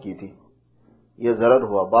مخالفت کی تھی، یہ ضرر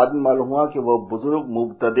ہوا. بعد میں معلوم ہوا کہ وہ بزرگ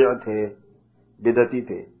مبتدع تھے، بدعتی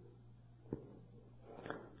تھے.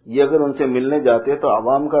 یہ اگر ان سے ملنے جاتے تو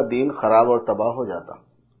عوام کا دین خراب اور تباہ ہو جاتا.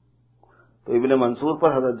 تو ابن منصور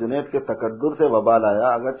پر حضرت جنید کے تکدر سے وبال آیا،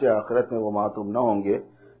 اگرچہ آخرت میں وہ معتوب نہ ہوں گے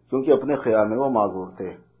کیونکہ اپنے خیال میں وہ معذور تھے.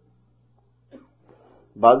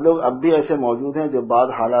 بعض لوگ اب بھی ایسے موجود ہیں جو بعض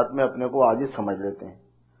حالات میں اپنے کو عاجز سمجھ لیتے ہیں،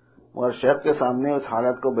 مگر شیخ کے سامنے اس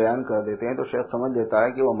حالت کو بیان کر دیتے ہیں تو شیخ سمجھ لیتا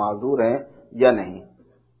ہے کہ وہ معذور ہیں یا نہیں.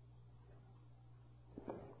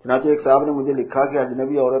 چنانچہ ایک صاحب نے مجھے لکھا کہ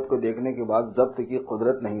اجنبی عورت کو دیکھنے کے بعد ضبط کی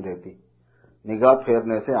قدرت نہیں رہتی، نگاہ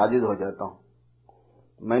پھیرنے سے عاجز ہو جاتا ہوں.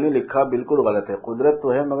 میں نے لکھا بالکل غلط ہے، قدرت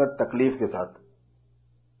تو ہے مگر تکلیف کے ساتھ،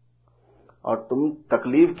 اور تم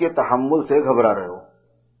تکلیف کے تحمل سے گھبرا رہے ہو،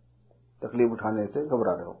 تکلیف اٹھانے سے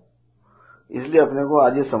گھبرا رہے ہو، اس لیے اپنے کو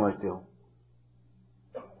عاجز سمجھتے ہو.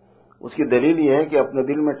 اس کی دلیل یہ ہے کہ اپنے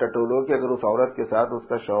دل میں ٹٹولو کہ اگر اس عورت کے ساتھ اس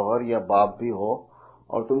کا شوہر یا باپ بھی ہو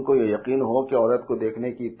اور تم کو یہ یقین ہو کہ عورت کو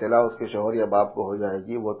دیکھنے کی اطلاع اس کے شوہر یا باپ کو ہو جائے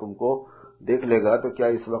گی، وہ تم کو دیکھ لے گا، تو کیا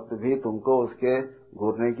اس وقت بھی تم کو اس کے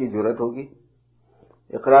گھورنے کی جرت ہوگی؟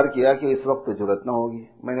 اقرار کیا کہ اس وقت جرت نہ ہوگی.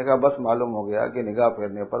 میں نے کہا بس معلوم ہو گیا کہ نگاہ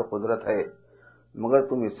پھیرنے پر قدرت ہے مگر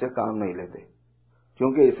تم اس سے کام نہیں لیتے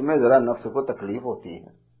کیونکہ اس میں ذرا نفس کو تکلیف ہوتی ہے.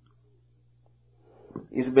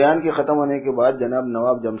 اس بیان کے ختم ہونے کے بعد جناب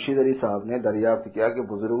نواب جمشید علی صاحب نے دریافت کیا کہ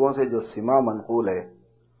بزرگوں سے جو سما منقول ہے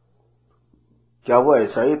کیا وہ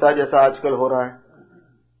ایسا ہی تھا جیسا آج کل ہو رہا ہے؟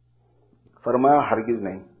 فرمایا ہرگز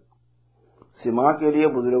نہیں. سما کے لیے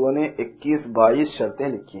بزرگوں نے 21-22 شرطیں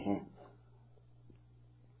لکھی ہیں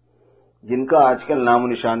جن کا آج کل نام و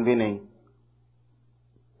نشان بھی نہیں.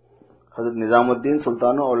 حضرت نظام الدین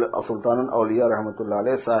سلطان الاولیاء رحمۃ اللہ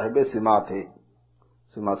علیہ صاحب سما تھے،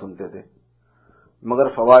 سما سنتے تھے، مگر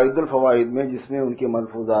فوائد الفوائد میں جس میں ان کے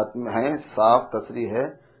ملفوظات میں ہیں صاف تصریح ہے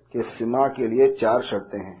کہ سماع کے لیے 4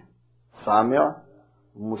 شرطیں ہیں: سامع،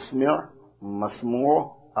 مسمع، مسموع،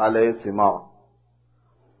 علیہ سماع۔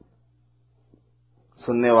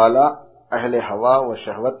 سننے والا اہل ہوا و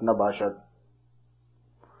شہوت نہ باشد،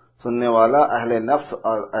 سننے والا اہل نفس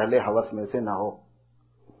اور اہل ہوس میں سے نہ ہو،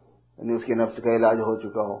 یعنی اس کی نفس کا علاج ہو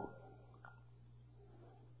چکا ہو،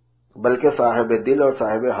 بلکہ صاحب دل اور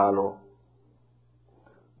صاحب حال ہو۔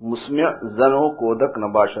 مسمع زن و کودک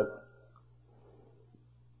نہ باشد،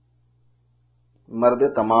 مرد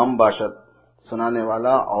تمام باشد، سنانے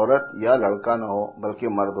والا عورت یا لڑکا نہ ہو بلکہ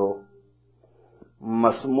مرد ہو۔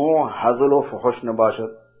 مسموع ہزل و فحش نہ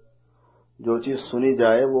باشد، جو چیز سنی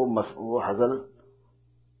جائے وہ ہزل،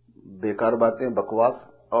 بیکار باتیں، بکواس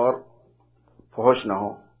اور فحش نہ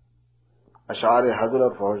ہو، اشعار ہزل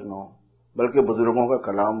اور فحش نہ ہو، بلکہ بزرگوں کا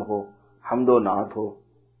کلام ہو، حمد و نعت ہو۔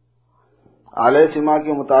 اعلی سماع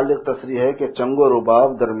کے متعلق تصریح ہے کہ چنگ و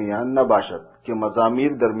رباب درمیان نہ باشد، کہ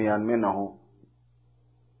مزامیر درمیان میں نہ ہوں۔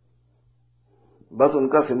 بس ان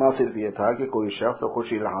کا سماع صرف یہ تھا کہ کوئی شخص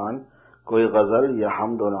خوش الحان کوئی غزل یا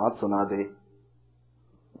حمد و نعت سنا دے،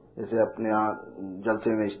 جیسے اپنے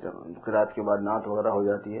جلسے میں قرات کے بعد نعت وغیرہ ہو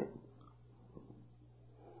جاتی ہے،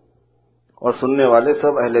 اور سننے والے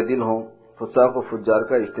سب اہل دل ہوں، فساق و فجار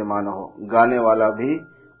کا اجتماع نہ ہو، گانے والا بھی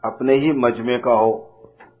اپنے ہی مجمع کا ہو،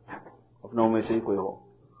 اپنوں میں سے ہی کوئی ہو۔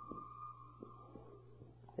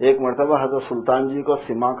 ایک مرتبہ حضرت سلطان جی کو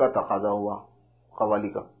سماع کا تقاضا ہوا، قوالی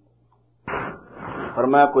کا۔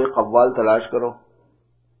 فرمایا کوئی قوال تلاش کرو۔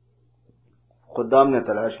 خدام نے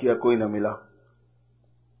تلاش کیا، کوئی نہ ملا۔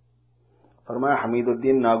 فرمایا حمید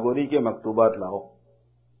الدین ناگوری کے مکتوبات لاؤ،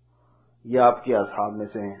 یہ آپ کے اصحاب میں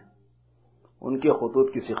سے ہیں، ان کے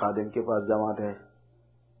خطوط کسی خادم کے پاس جمع ہے۔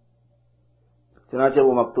 چنانچہ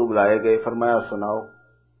وہ مکتوب لائے گئے۔ فرمایا سناؤ۔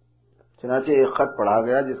 چنانچہ ایک خط پڑھا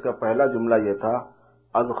گیا جس کا پہلا جملہ یہ تھا: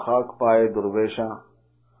 از خاک پائے درویشاں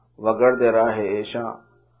وگرد راہ ایشاں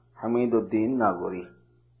حمید الدین ناگوری۔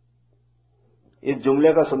 اس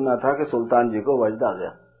جملے کا سننا تھا کہ سلطان جی کو وجد آ گیا،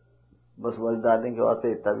 بس وجد آنے کے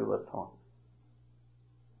واسطے اتنا بھی بس تھا،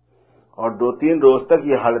 اور 2-3 روز تک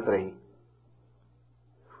یہ حالت رہی۔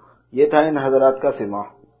 یہ تھا ان حضرات کا سماع،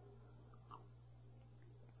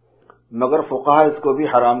 مگر فقہا اس کو بھی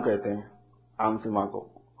حرام کہتے ہیں، عام سماع کو،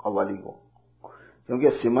 قوالی کو، کیونکہ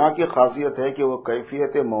سماع کی خاصیت ہے کہ وہ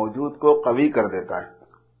کیفیت موجود کو قوی کر دیتا ہے۔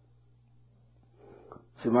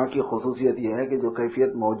 سماع کی خصوصیت یہ ہے کہ جو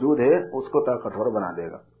کیفیت موجود ہے اس کو طاقتور بنا دے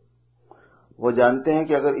گا۔ وہ جانتے ہیں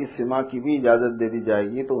کہ اگر اس سماع کی بھی اجازت دے دی جائے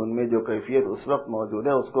گی تو ان میں جو کیفیت اس وقت موجود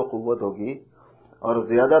ہے اس کو قوت ہوگی، اور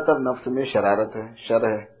زیادہ تر نفس میں شرارت ہے، شر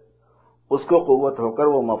ہے، اس کو قوت ہو کر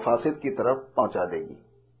وہ مفاسد کی طرف پہنچا دے گی،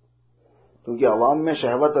 کیونکہ عوام میں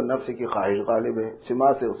شہوت اور نفس کی خواہش غالب ہے۔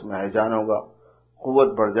 سماع سے اس میں ہیجان ہوگا،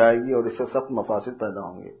 قوت بڑھ جائے گی، اور اس سے سخت مفاسد پیدا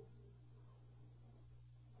ہوں گے۔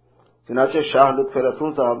 چنانچہ شاہ لطف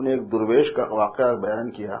رسول صاحب نے ایک درویش کا واقعہ بیان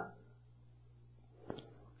کیا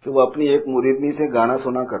کہ وہ اپنی ایک مریدنی سے گانا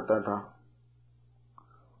سنا کرتا تھا۔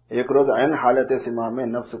 ایک روز عین حالت سماع میں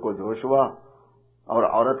نفس کو جوش ہوا اور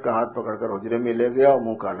عورت کا ہاتھ پکڑ کر حجرے میں لے گیا اور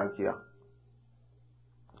منہ کالا کیا۔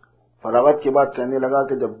 فراغت کے بعد کہنے لگا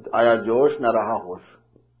کہ جب آیا جوش نہ رہا ہوش۔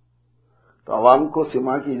 تو عوام کو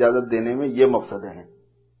سماع کی اجازت دینے میں یہ مقصد ہے،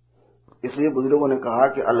 اس لیے بزرگوں نے کہا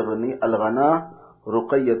کہ الغنا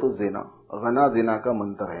رقیت الزنا، غنا زنا کا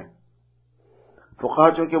منتر ہے۔ فقہا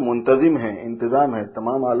چونکہ منتظم ہیں، انتظام ہے،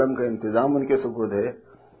 تمام عالم کا انتظام ان کے سپرد ہے،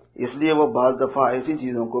 اس لیے وہ بعض دفعہ ایسی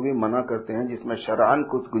چیزوں کو بھی منع کرتے ہیں جس میں شرعاً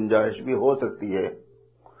کچھ گنجائش بھی ہو سکتی ہے،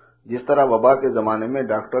 جس طرح وبا کے زمانے میں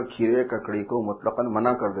ڈاکٹر کھیرے ککڑی کو مطلقاً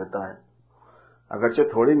منع کر دیتا ہے، اگرچہ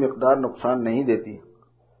تھوڑی مقدار نقصان نہیں دیتی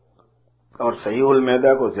اور صحیح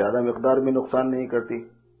المیدہ کو زیادہ مقدار میں نقصان نہیں کرتی،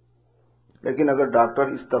 لیکن اگر ڈاکٹر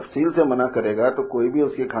اس تفصیل سے منع کرے گا تو کوئی بھی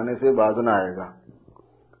اس کے کھانے سے باز نہ آئے گا،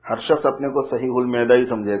 ہر شخص اپنے کو صحیح المیدہ ہی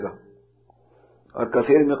سمجھے گا، اور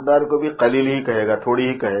کثیر مقدار کو بھی قلیل ہی کہے گا، تھوڑی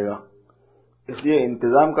ہی کہے گا۔ اس لیے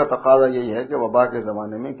انتظام کا تقاضا یہی ہے کہ وبا کے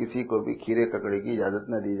زمانے میں کسی کو بھی کھیرے ککڑی کی اجازت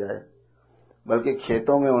نہ دی جائے، بلکہ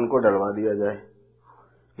کھیتوں میں ان کو ڈلوا دیا جائے۔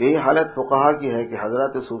 یہی حالت فقہا کی ہے کہ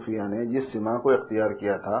حضرات صوفیہ نے جس سماع کو اختیار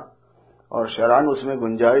کیا تھا اور شرعاً اس میں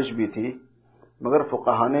گنجائش بھی تھی، مگر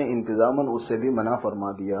فقہا نے انتظاماً اس سے بھی منع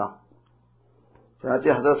فرما دیا۔ چنانچہ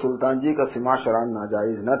حضرت سلطان جی کا سماع شرعاً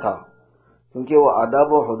ناجائز نہ تھا، کیونکہ وہ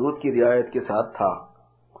آداب و حدود کی رعایت کے ساتھ تھا،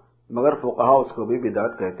 مگر فقہا اس کو بھی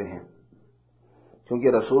بدعت کہتے ہیں، کیونکہ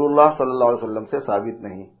رسول اللہ صلی اللہ علیہ وسلم سے ثابت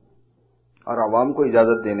نہیں اور عوام کو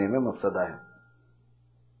اجازت دینے میں مفسدہ ہے۔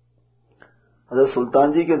 حضرت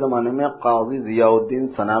سلطان جی کے زمانے میں قاضی ضیاء الدین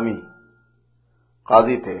سنامی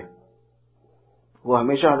قاضی تھے، وہ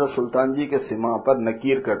ہمیشہ حضرت سلطان جی کے سماع پر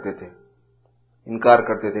نکیر کرتے تھے، انکار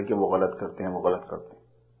کرتے تھے کہ وہ غلط کرتے ہیں، وہ غلط کرتے ہیں۔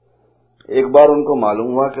 ایک بار ان کو معلوم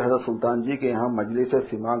ہوا کہ حضرت سلطان جی کے یہاں مجلس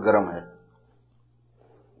سما گرم ہے.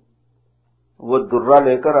 وہ درہ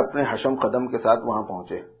لے کر اپنے حشم قدم کے ساتھ وہاں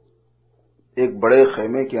پہنچے. ایک بڑے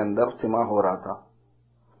خیمے کے اندر سما ہو رہا تھا.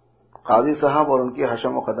 قاضی صاحب اور ان کے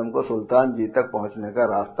حشم و قدم کو سلطان جی تک پہنچنے کا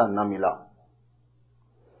راستہ نہ ملا.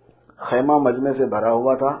 خیمہ مجمع سے بھرا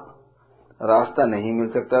ہوا تھا، راستہ نہیں مل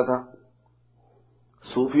سکتا تھا.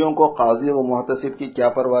 صوفیوں کو قاضی و محتسب کی کیا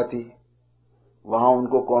پرواہ تھی؟ وہاں ان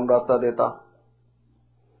کو کون راستہ دیتا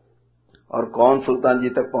اور کون سلطان جی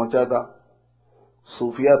تک پہنچاتا؟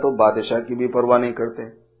 صوفیہ تو بادشاہ کی بھی پرواہ نہیں کرتے.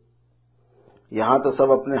 یہاں تو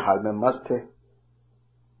سب اپنے حال میں مست تھے.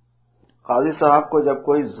 قاضی صاحب کا جب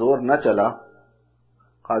کوئی زور نہ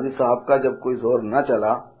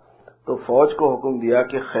چلا تو فوج کو حکم دیا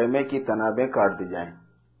کہ خیمے کی تنابیں کاٹ دی جائیں.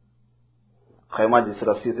 خیمہ جس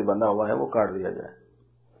رسی سے بندھا ہوا ہے وہ کاٹ دیا جائے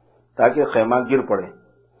تاکہ خیمہ گر پڑے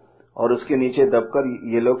اور اس کے نیچے دب کر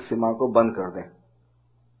یہ لوگ سما کو بند کر دیں.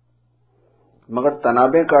 مگر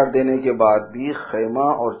تنابیں کاٹ دینے کے بعد بھی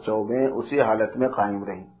خیمہ اور چوبیں اسی حالت میں قائم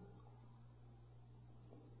رہیں.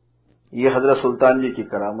 یہ حضرت سلطان جی کی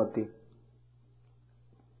کرامت تھی.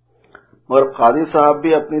 مگر قاضی صاحب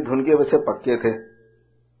بھی اپنی دھن کے وجہ سے پکے تھے.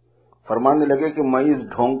 فرمانے لگے کہ میں اس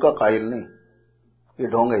ڈھونگ کا قائل نہیں. یہ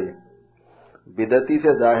ڈھونگ ہے. یہ بدعتی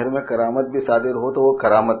سے ظاہر میں کرامت بھی صادر ہو تو وہ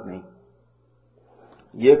کرامت نہیں.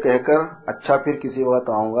 یہ کہہ کر اچھا پھر کسی وقت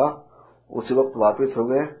آؤں گا. اسی وقت واپس ہو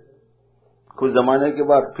گئے. کچھ زمانے کے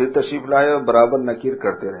بعد پھر تشریف لائے اور برابر نکیر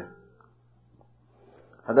کرتے رہے.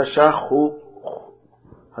 حضرت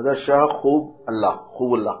شاہ خوب اللہ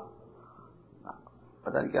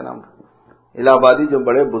پتہ نہیں کیا نام تھا، الہ آبادی، جو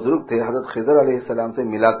بڑے بزرگ تھے، حضرت خضر علیہ السلام سے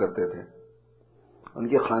ملا کرتے تھے. ان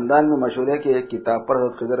کے خاندان میں مشہور ہے کہ ایک کتاب پر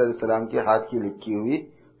حضرت خضر علیہ السلام کے ہاتھ کی لکھی ہوئی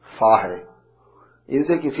فا ہے. ان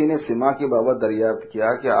سے کسی نے سما کی بابت دریافت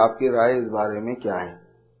کیا کہ آپ کی رائے اس بارے میں کیا ہے؟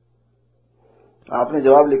 آپ نے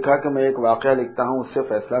جواب لکھا کہ میں ایک واقعہ لکھتا ہوں، اس سے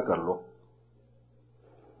فیصلہ کر لو.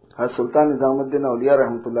 حضرت سلطان نظام الدین اولیاء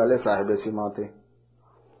رحمۃ اللہ علیہ صاحب سما تھے.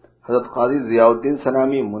 حضرت قاضی ضیاء الدین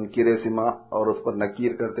سنامی منکر سما اور اس پر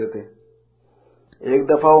نکیر کرتے تھے. ایک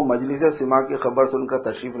دفعہ وہ مجلس سما کی خبر سن کر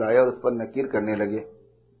تشریف لائے اور اس پر نکیر کرنے لگے.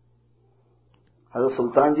 حضرت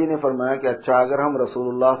سلطان جی نے فرمایا کہ اچھا، اگر ہم رسول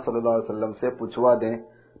اللہ صلی اللہ علیہ وسلم سے پوچھوا دیں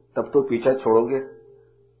تب تو پیچھا چھوڑو گے؟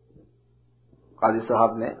 قاضی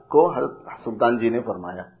صاحب نے کو حضرت سلطان جی نے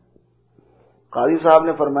فرمایا. قاضی صاحب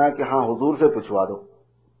نے فرمایا کہ ہاں، حضور سے پوچھوا دو.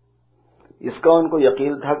 اس کا ان کو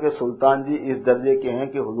یقین تھا کہ سلطان جی اس درجے کے ہیں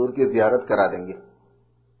کہ حضور کی زیارت کرا دیں گے.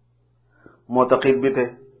 معتقد بھی تھے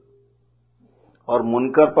اور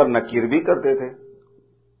منکر پر نکیر بھی کرتے تھے.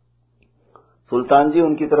 سلطان جی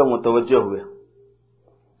ان کی طرف متوجہ ہوئے.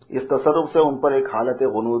 اس تصرف سے ان پر ایک حالت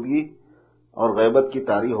غنودگی اور غیبت کی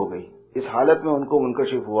طاری ہو گئی. اس حالت میں ان کو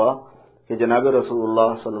منکشف ہوا کہ جناب رسول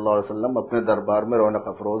اللہ صلی اللہ علیہ وسلم اپنے دربار میں رونق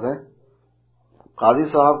افروز ہیں. قاضی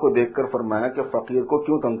صاحب کو دیکھ کر فرمایا کہ فقیر کو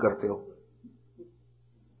کیوں تنگ کرتے ہو؟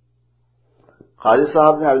 قاضی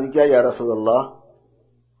صاحب نے عرض کیا، یا رسول اللہ،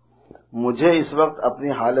 مجھے اس وقت اپنی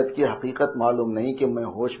حالت کی حقیقت معلوم نہیں کہ میں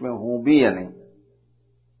ہوش میں ہوں بھی یا نہیں،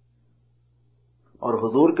 اور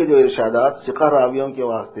حضور کے جو ارشادات ثقہ راویوں کے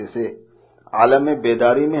واسطے سے عالم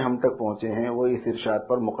بیداری میں ہم تک پہنچے ہیں وہ اس ارشاد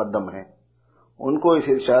پر مقدم ہیں. ان کو اس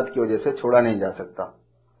ارشاد کی وجہ سے چھوڑا نہیں جا سکتا.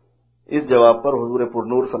 اس جواب پر حضور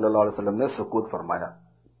پرنور صلی اللہ علیہ وسلم نے سکوت فرمایا.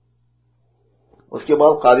 اس کے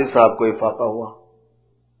بعد قاضی صاحب کو افاقہ ہوا.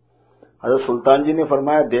 حضرت سلطان جی نے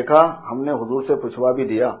فرمایا، دیکھا ہم نے حضور سے پوچھوا بھی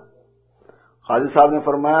دیا. قاضی صاحب نے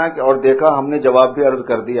فرمایا کہ اور دیکھا ہم نے جواب بھی عرض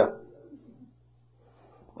کر دیا.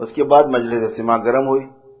 اس کے بعد مجلس سما گرم ہوئی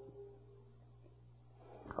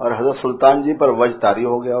اور حضرت سلطان جی پر وجد طاری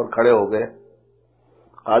ہو گیا اور کھڑے ہو گئے.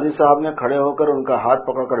 قاضی صاحب نے کھڑے ہو کر ان کا ہاتھ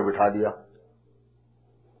پکڑ کر بٹھا دیا.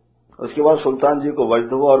 اس کے بعد سلطان جی کو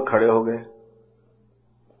وجد ہوا اور کھڑے ہو گئے.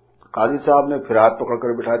 قاضی صاحب نے پھر ہاتھ پکڑ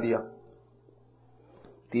کر بٹھا دیا.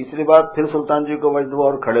 تیسری بار پھر سلطان جی کو وجد ہوا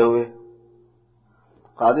اور کھڑے ہوئے.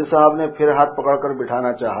 قاضی صاحب نے پھر ہاتھ پکڑ کر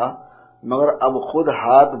بٹھانا چاہا مگر اب خود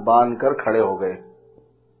ہاتھ باندھ کر کھڑے ہو گئے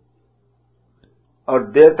اور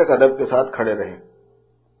دیر تک ادب کے ساتھ کھڑے رہے.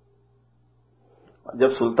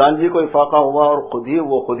 جب سلطان جی کو افاقہ ہوا اور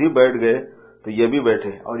خود ہی بیٹھ گئے تو یہ بھی بیٹھے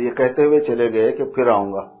اور یہ کہتے ہوئے چلے گئے کہ پھر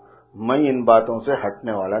آؤں گا، میں ان باتوں سے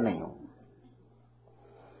ہٹنے والا نہیں ہوں.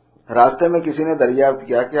 راستے میں کسی نے دریافت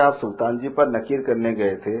کیا کہ آپ سلطان جی پر نکیر کرنے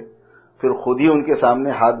گئے تھے، پھر خود ہی ان کے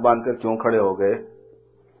سامنے ہاتھ باندھ کر کیوں کھڑے ہو گئے؟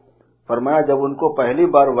 فرمایا، جب ان کو پہلی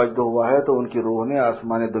بار وجد ہوا ہے تو ان کی روح نے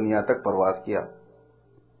آسمان دنیا تک پرواز کیا.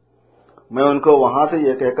 میں ان کو وہاں سے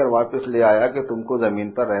یہ کہہ کر واپس لے آیا کہ تم کو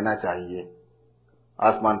زمین پر رہنا چاہیے،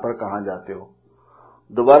 آسمان پر کہاں جاتے ہو؟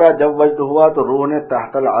 دوبارہ جب وجد ہوا تو روح نے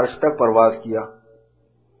تحت العرش تک پرواز کیا.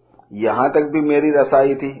 یہاں تک بھی میری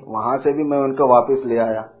رسائی تھی، وہاں سے بھی میں ان کو واپس لے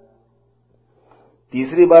آیا۔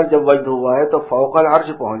 تیسری بار جب وجد ہوا ہے تو فوق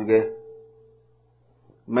العرش پہنچ گئے،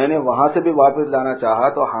 میں نے وہاں سے بھی واپس لانا چاہا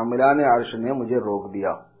تو حاملان عرش نے مجھے روک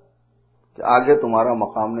دیا کہ آگے تمہارا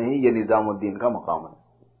مقام نہیں، یہ نظام الدین کا مقام ہے،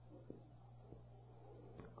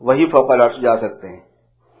 وہی فوق العرش جا سکتے ہیں۔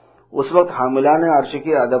 اس وقت حاملان عرش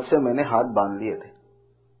کے ادب سے میں نے ہاتھ باندھ لیے تھے،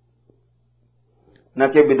 نہ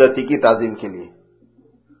کہ بدعتی کی تعظیم کے لیے۔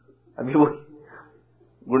 ابھی وہ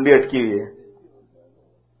گنڈی اٹکی ہوئی ہے۔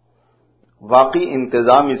 واقعی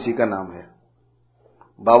انتظام اسی کا نام ہے۔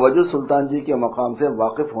 باوجود سلطان جی کے مقام سے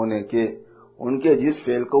واقف ہونے کے، ان کے جس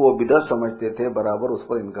فعل کو وہ بدعت سمجھتے تھے برابر اس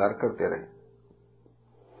پر انکار کرتے رہے۔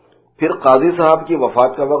 پھر قاضی صاحب کی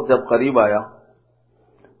وفات کا وقت جب قریب آیا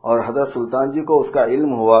اور حضرت سلطان جی کو اس کا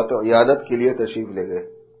علم ہوا تو عیادت کے لیے تشریف لے گئے۔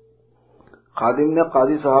 خادم نے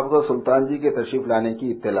قاضی صاحب کو سلطان جی کے تشریف لانے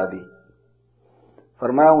کی اطلاع دی۔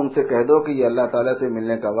 فرمایا ان سے کہہ دو کہ یہ اللہ تعالیٰ سے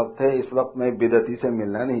ملنے کا وقت ہے، اس وقت میں بدعتی سے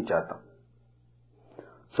ملنا نہیں چاہتا۔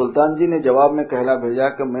 سلطان جی نے جواب میں کہلا بھیجا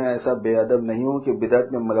کہ میں ایسا بے ادب نہیں ہوں کہ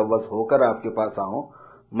بدعت میں ملوث ہو کر آپ کے پاس آؤں،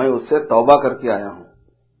 میں اس سے توبہ کر کے آیا ہوں۔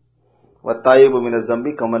 والتائب من الذنب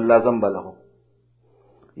کمن لا ذنب لہ۔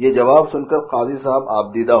 یہ جواب سن کر قاضی صاحب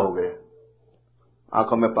آبدیدہ ہو گئے،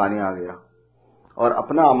 آنکھوں میں پانی آ گیا، اور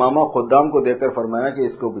اپنا امامہ خدام کو دے کر فرمایا کہ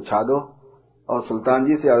اس کو بچھا دو اور سلطان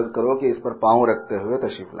جی سے عرض کرو کہ اس پر پاؤں رکھتے ہوئے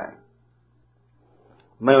تشریف لائیں۔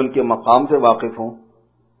 میں ان کے مقام سے واقف ہوں،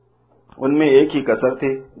 ان میں ایک ہی کسر تھی،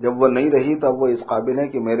 جب وہ نہیں رہی تب وہ اس قابل ہے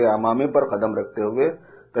کہ میرے امامے پر قدم رکھتے ہوئے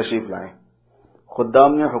تشریف لائیں۔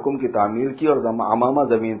 خدام نے حکم کی تعمیل کی اور امامہ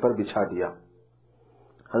زمین پر بچھا دیا۔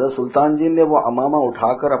 حضرت سلطان جی نے وہ امامہ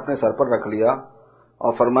اٹھا کر اپنے سر پر رکھ لیا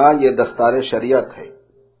اور فرمایا یہ دستار شریعت ہے۔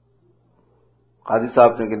 قاضی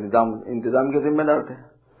صاحب سے انتظام کے ذمہ دار تھے،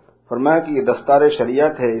 فرمایا کہ یہ دستار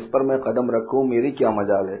شریعت ہے، اس پر میں قدم رکھوں میری کیا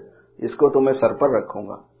مجال ہے، اس کو تو میں سر پر رکھوں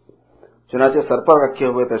گا۔ چنانچہ سر پر رکھے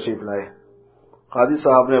ہوئے تشریف لائے۔ قاضی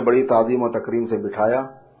صاحب نے بڑی تعظیم و تکریم سے بٹھایا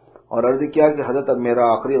اور عرض کیا کہ حضرت اب میرا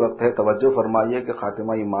آخری وقت ہے، توجہ فرمائیے کہ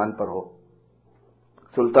خاتمہ ایمان پر ہو۔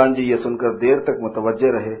 سلطان جی یہ سن کر دیر تک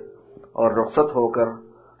متوجہ رہے اور رخصت ہو کر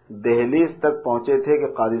دہلیز تک پہنچے تھے کہ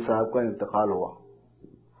قاضی صاحب کا انتقال ہوا۔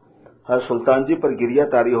 حضرت سلطان جی پر گریہ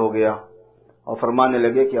طاری ہو گیا اور فرمانے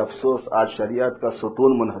لگے کہ افسوس، آج شریعت کا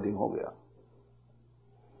ستون منہدم ہو گیا۔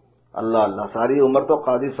 اللہ اللہ، ساری عمر تو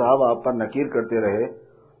قاضی صاحب آپ پر نکیر کرتے رہے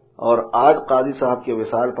اور آج قاضی صاحب کے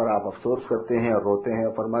وصال پر آپ افسوس کرتے ہیں اور روتے ہیں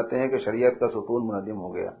اور فرماتے ہیں کہ شریعت کا ستون منہدم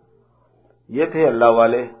ہو گیا۔ یہ تھے اللہ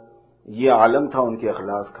والے، یہ عالم تھا ان کے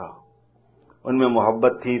اخلاص کا۔ ان میں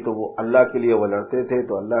محبت تھی تو وہ اللہ کے لیے وہ لڑتے تھے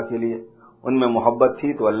تو اللہ کے لیے، ان میں محبت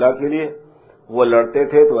تھی تو اللہ کے لیے وہ لڑتے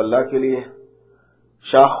تھے تو اللہ کے لیے۔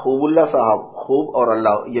 شاہ خوب اللہ صاحب، خوب اور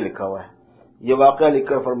اللہ یہ لکھا ہوا ہے، یہ واقعہ لکھ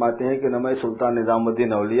کر فرماتے ہیں کہ نہ میں سلطان نظام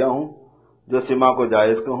الدین اولیاء ہوں جو سما کو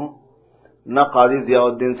جائز کہوں، نہ قاضی ضیاء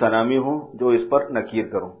الدین سنامی ہوں جو اس پر نکیر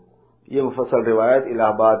کروں۔ یہ مفصل روایت الہ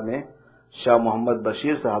آباد میں شاہ محمد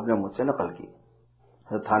بشیر صاحب نے مجھ سے نقل کی۔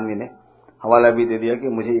 حضرت تھانوی نے حوالہ بھی دے دیا کہ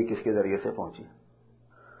مجھے یہ کس کے ذریعے سے پہنچی۔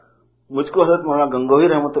 مجھ کو حضرت مولانا گنگوہی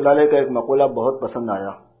رحمۃ اللہ علیہ کا ایک مقولہ بہت پسند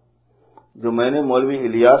آیا جو میں نے مولوی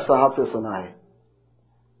الیاس صاحب سے سنا ہے۔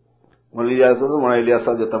 مولوی الیاس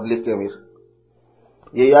صاحب جو تبلیغ کے امیر،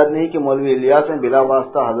 یہ یاد نہیں کہ مولوی الیاس نے بلا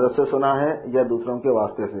واسطہ حضرت سے سنا ہے یا دوسروں کے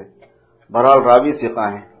واسطے سے، بہرحال راوی ثقہ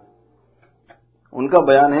ہیں۔ ان کا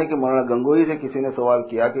بیان ہے کہ مولانا گنگوہی سے کسی نے سوال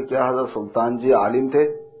کیا کہ کیا حضرت سلطان جی عالم تھے؟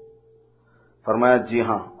 فرمایا جی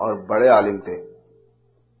ہاں، اور بڑے عالم تھے۔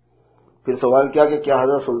 پھر سوال کیا کہ کیا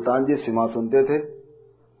حضرت سلطان جی سما سنتے تھے؟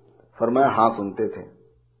 فرمایا ہاں سنتے تھے۔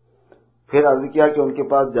 پھر عرض کیا کہ ان کے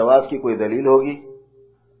پاس جواز کی کوئی دلیل ہوگی؟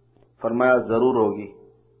 فرمایا ضرور ہوگی۔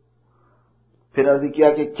 پھر عرض کیا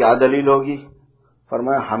کہ کیا دلیل ہوگی؟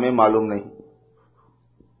 فرمایا ہمیں معلوم نہیں۔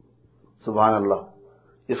 سبحان اللہ،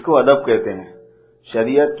 اس کو ادب کہتے ہیں۔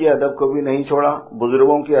 شریعت کے ادب کو بھی نہیں چھوڑا،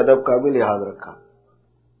 بزرگوں کے ادب کا بھی لحاظ رکھا۔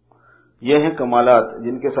 یہ ہیں کمالات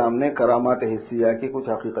جن کے سامنے کرامات حسیہ کی کچھ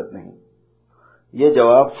حقیقت نہیں۔ یہ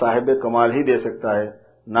جواب صاحب کمال ہی دے سکتا ہے،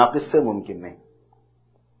 ناقص سے ممکن نہیں۔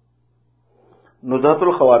 نزہۃ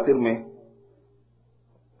الخواطر میں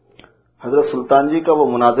حضرت سلطان جی کا وہ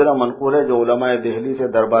مناظرہ منقول ہے جو علماء دہلی سے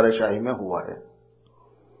دربار شاہی میں ہوا ہے۔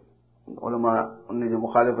 علماء نے جو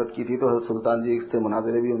مخالفت کی تھی تو حضرت سلطان جی سے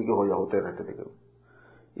مناظرے بھی ان کے ہوتے رہتے تھے۔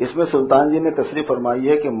 اس میں سلطان جی نے تصریح فرمائی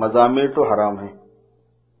ہے کہ مضامیر تو حرام ہیں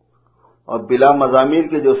اور بلا مضامیر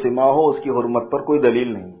کے جو سما ہو اس کی حرمت پر کوئی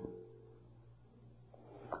دلیل نہیں۔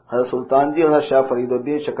 حضرت سلطان جی حضرت شاہ فرید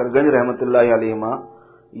الدین شکرگنج رحمۃ اللہ علیہما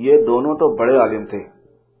یہ دونوں تو بڑے عالم تھے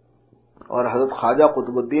اور حضرت خواجہ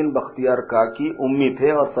قطب الدین بختیار کاکی امی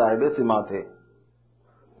تھے اور صاحب سما تھے۔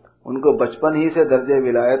 ان کو بچپن ہی سے درجہ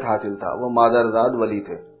ولایت حاصل تھا، وہ مادرزاد ولی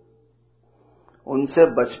تھے، ان سے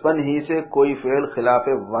بچپن ہی سے کوئی فعل خلاف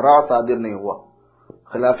ورع صادر نہیں ہوا۔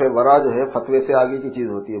 خلاف ورع جو ہے فتوے سے آگے کی چیز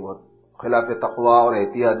ہوتی ہے، بہت خلاف تقوی اور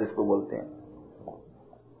احتیاط جس کو بولتے ہیں،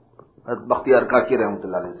 حضرت بختیار کاکی رحمۃ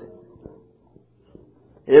اللہ علیہ سے۔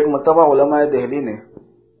 ایک مرتبہ علماء دہلی نے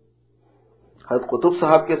حضرت قطب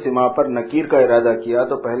صاحب کے سماع پر نکیر کا ارادہ کیا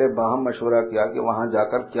تو پہلے باہم مشورہ کیا کہ وہاں جا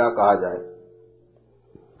کر کیا کہا جائے۔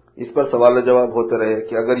 اس پر سوال و جواب ہوتے رہے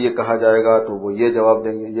کہ اگر یہ کہا جائے گا تو وہ یہ جواب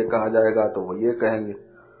دیں گے، یہ کہا جائے گا تو وہ یہ کہیں گے۔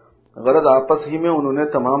 غرض آپس ہی میں انہوں نے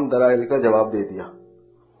تمام دلائل کا جواب دے دیا۔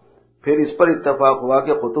 پھر اس پر اتفاق ہوا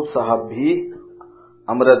کہ قطب صاحب بھی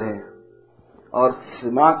امرد ہیں اور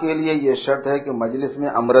سماع کے لیے یہ شرط ہے کہ مجلس میں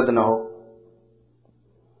امرد نہ ہو۔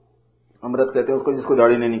 امرد کہتے ہیں اس کو جس کو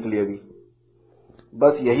داڑھی نہیں نکلی ابھی،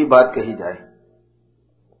 بس یہی بات کہی جائے،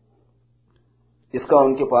 اس کا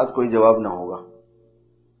ان کے پاس کوئی جواب نہ ہوگا۔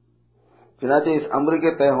 چنانچہ اس امر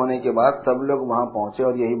کے طے ہونے کے بعد سب لوگ وہاں پہنچے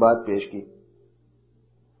اور یہی بات پیش کی۔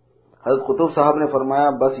 حضرت قطب صاحب نے فرمایا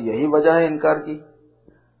بس یہی وجہ ہے انکار کی؟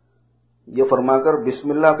 یہ فرما کر بسم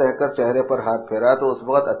اللہ کہہ کر چہرے پر ہاتھ پھیرا تو اس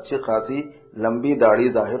وقت اچھی خاصی لمبی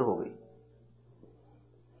داڑھی ظاہر ہو گئی۔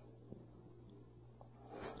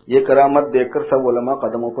 یہ کرامت دیکھ کر سب علماء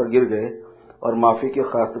قدموں پر گر گئے اور معافی کے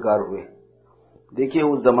خواستگار ہوئے۔ دیکھیے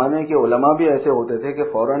اس زمانے کے علماء بھی ایسے ہوتے تھے کہ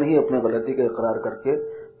فوراً ہی اپنے غلطی کا اقرار کر کے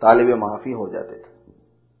طالب معافی ہو جاتے تھے۔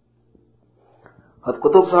 حضرت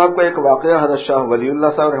قطب صاحب کا ایک واقعہ حضرت شاہ ولی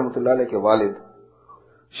اللہ صاحب رحمۃ اللہ علیہ کے والد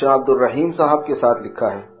شاہ عبد الرحیم صاحب کے ساتھ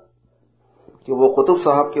لکھا ہے کہ وہ قطب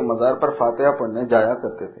صاحب کے مزار پر فاتحہ پڑھنے جایا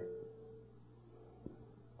کرتے تھے۔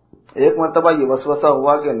 ایک مرتبہ یہ وسوسہ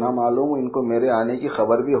ہوا کہ نہ معلوم ان کو میرے آنے کی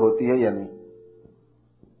خبر بھی ہوتی ہے یا نہیں۔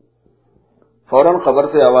 فوراً خبر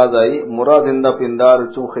سے آواز آئی، مرا زندہ پندار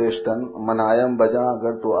چوں خیشتن منایم بجا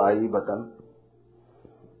اگر تو آئی بطن،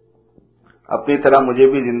 اپنی طرح مجھے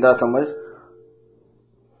بھی زندہ سمجھ،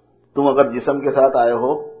 تم اگر جسم کے ساتھ آئے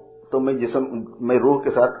ہو تو میں روح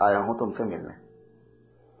کے ساتھ آیا ہوں تم سے ملنے۔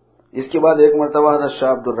 اس کے بعد ایک مرتبہ حضرت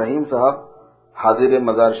شاہ عبد الرحیم صاحب حاضر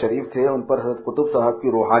مزار شریف تھے، ان پر حضرت قطب صاحب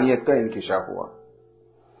کی روحانیت کا انکشاف ہوا۔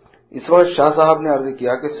 اس وقت شاہ صاحب نے عرض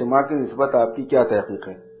کیا کہ سماع کی نسبت آپ کی کیا تحقیق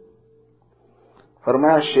ہے؟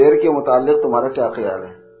 فرمایا شعر کے متعلق تمہارا کیا خیال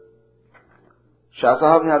ہے؟ شاہ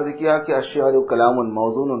صاحب نے عرض کیا کہ الشعر کلام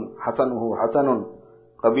موزون حسنہ حسن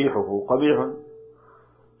قبیحہ قبیح،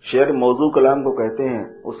 شعر موضوع کلام کو کہتے ہیں،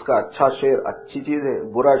 اس کا اچھا شعر اچھی چیز ہے،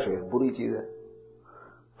 برا شعر بری چیز ہے۔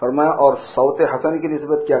 فرمایا اور صوت حسن کی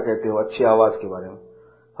نسبت کیا کہتے ہو، اچھی آواز کے بارے میں؟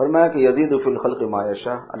 فرمایا کہ یزید فی الخلق ما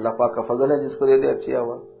یشاء، اللہ پاک کا فضل ہے جس کو دے دے اچھی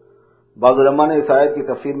آواز۔ بعض علماء نے اس آیت کی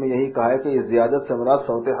تفسیر میں یہی کہا ہے کہ یہ زیادت سے مراد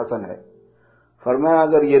صوت حسن ہے۔ فرمایا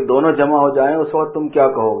اگر یہ دونوں جمع ہو جائیں اس وقت تم کیا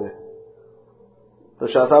کہو گے؟ تو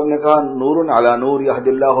شاہ صاحب نے کہا نور علی نور یہد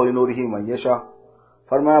اللہ لنورہ من یشاء۔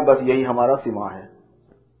 فرمایا بس یہی ہمارا سماع ہے۔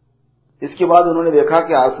 اس کے بعد انہوں نے دیکھا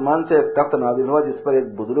کہ آسمان سے ایک تخت نازل ہوا جس پر ایک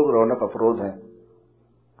بزرگ رونق افروز ہیں۔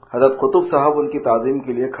 حضرت قطب صاحب ان کی تعظیم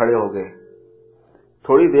کے لیے کھڑے ہو گئے۔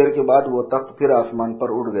 تھوڑی دیر کے بعد وہ تخت پھر آسمان پر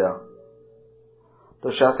اڑ گیا تو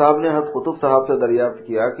شاہ صاحب نے حضرت قطب صاحب سے دریافت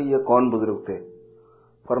کیا کہ یہ کون بزرگ تھے؟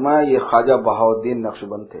 فرمایا یہ خواجہ بہاؤالدین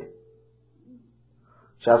نقشبند تھے۔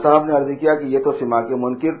 شاہ صاحب نے عرض کیا کہ یہ تو سماع کے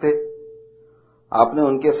منکر تھے، آپ نے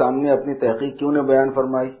ان کے سامنے اپنی تحقیق کیوں نہ بیان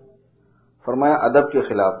فرمائی؟ فرمایا ادب کے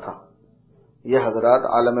خلاف تھا، یہ حضرات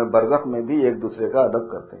عالم برزخ میں بھی ایک دوسرے کا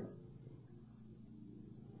ادب کرتے ہیں۔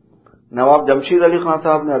 نواب جمشید علی خان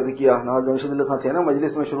صاحب نے عرض کیا، نواب جمشید علی خان تھے نا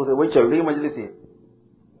مجلس میں شروع سے، وہی چل رہی مجلس ہی۔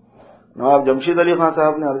 نواب جمشید علی خان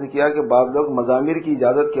صاحب نے عرض کیا کہ بعض لوگ مزامیر کی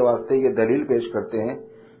اجازت کے واسطے یہ دلیل پیش کرتے ہیں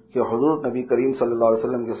کہ حضور نبی کریم صلی اللہ علیہ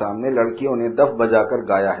وسلم کے سامنے لڑکیوں نے دف بجا کر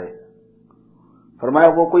گایا ہے۔ فرمایا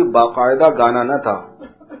وہ کوئی باقاعدہ گانا نہ تھا،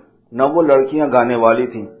 نہ وہ لڑکیاں گانے والی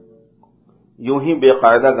تھیں، یوں ہی بے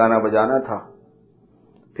قاعدہ گانا بجانا تھا۔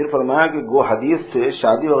 پھر فرمایا کہ گو حدیث سے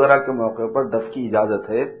شادی وغیرہ کے موقع پر دف کی اجازت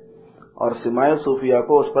ہے اور سماع صوفیہ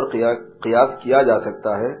کو اس پر قیاس کیا جا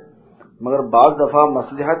سکتا ہے، مگر بعض دفعہ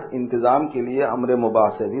مصلحت انتظام کے لیے امر مباح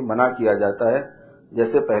سے بھی منع کیا جاتا ہے،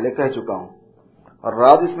 جیسے پہلے کہہ چکا ہوں۔ اور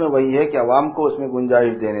راز اس میں وہی ہے کہ عوام کو اس میں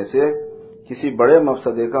گنجائش دینے سے کسی بڑے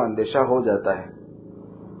مفسدے کا اندیشہ ہو جاتا ہے،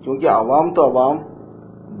 کیونکہ عوام تو عوام،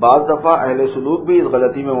 بعض دفعہ اہل سلوک بھی اس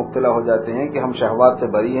غلطی میں مبتلا ہو جاتے ہیں کہ ہم شہوات سے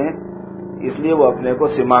بری ہیں، اس لیے وہ اپنے کو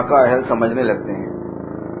سماع کا اہل سمجھنے لگتے ہیں۔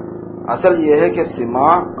 اصل یہ ہے کہ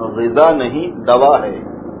سماع غذا نہیں دوا ہے،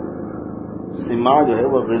 سماع جو ہے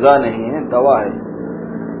وہ غذا نہیں ہے دوا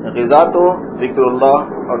ہے۔ غذا تو ذکر اللہ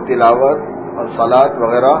اور تلاوت اور صلاۃ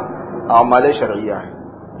وغیرہ اعمال شرعیہ ہیں،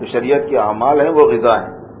 جو شریعت کے اعمال ہیں وہ غذا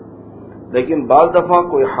ہیں، لیکن بعض دفعہ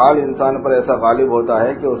کوئی حال انسان پر ایسا غالب ہوتا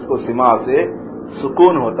ہے کہ اس کو سماع سے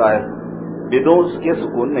سکون ہوتا ہے، بدون اس کے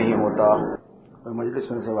سکون نہیں ہوتا۔ مجلس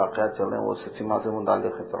میں سے واقعات چل رہے ہیں وہ سما سے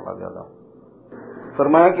متعلق ہے، چل رہا زیادہ۔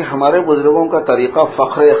 فرمایا کہ ہمارے بزرگوں کا طریقہ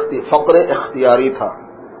فقر اختیاری تھا،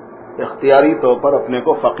 اختیاری طور پر اپنے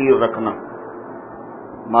کو فقیر رکھنا،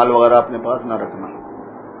 مال وغیرہ اپنے پاس نہ رکھنا،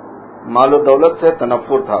 مال و دولت سے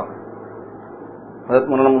تنفر تھا۔ حضرت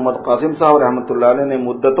مولانا محمد قاسم صاحب رحمۃ اللہ علیہ نے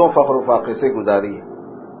مدتوں فقر و فاقے سے گزاری۔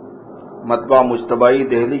 مطبعہ مجتبائی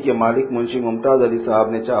دہلی کے مالک منشی ممتاز علی صاحب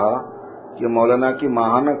نے چاہا کہ مولانا کی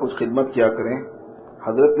ماہانہ کچھ خدمت کیا کریں۔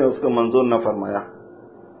 حضرت نے اس کو منظور نہ فرمایا،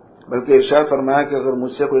 بلکہ ارشاد فرمایا کہ اگر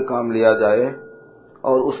مجھ سے کوئی کام لیا جائے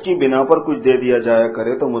اور اس کی بنا پر کچھ دے دیا جایا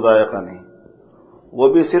کرے تو مضائقہ نہیں، وہ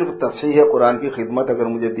بھی صرف تصحیح قرآن کی خدمت اگر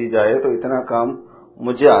مجھے دی جائے تو اتنا کام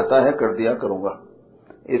مجھے آتا ہے کر دیا کروں گا،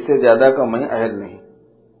 اس سے زیادہ کا میں اہل نہیں۔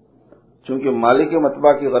 چونکہ مالک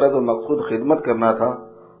مطبعہ کی غرض و مقصود خدمت کرنا تھا،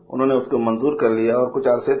 انہوں نے اس کو منظور کر لیا اور کچھ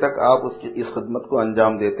عرصے تک آپ اس خدمت کو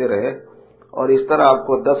انجام دیتے رہے اور اس طرح آپ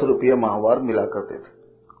کو 10 روپے ماہوار ملا کرتے تھے۔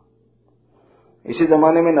 اسی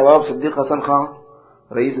زمانے میں نواب صدیق حسن خان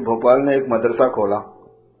رئیس بھوپال نے ایک مدرسہ کھولا۔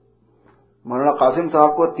 مولانا قاسم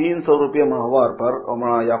صاحب کو 300 روپے ماہوار پر اور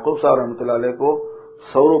مولانا یعقوب صاحب رحمۃ اللہ علیہ کو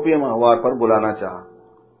 100 روپے ماہوار پر بلانا چاہا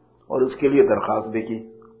اور اس کے لیے درخواست بھی کی۔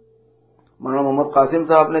 مولانا محمد قاسم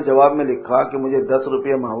صاحب نے جواب میں لکھا کہ مجھے 10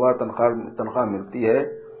 روپے ماہوار تنخواہ ملتی ہے،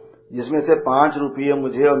 جس میں سے 5 روپے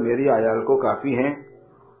مجھے اور میری عیال کو کافی ہیں،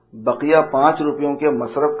 بقیہ 5 روپیوں کے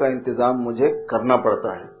مصرف کا انتظام مجھے کرنا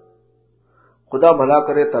پڑتا ہے۔ خدا بھلا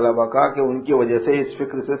کرے طلبہ کا کہ ان کی وجہ سے اس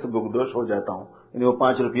فکر سے بگدوش ہو جاتا ہوں، یعنی وہ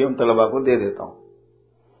 5 روپے ان طلبہ کو دے دیتا ہوں،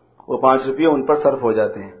 وہ 5 روپے ان پر صرف ہو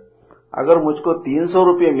جاتے ہیں۔ اگر مجھ کو 300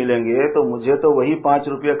 روپے ملیں گے تو مجھے تو وہی 5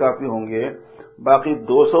 روپے کافی ہوں گے، باقی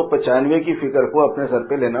 295 کی فکر کو اپنے سر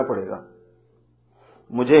پہ لینا پڑے گا،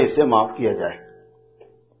 مجھے اس سے معاف کیا جائے۔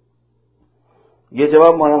 یہ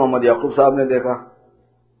جواب مولانا محمد یعقوب صاحب نے دیکھا،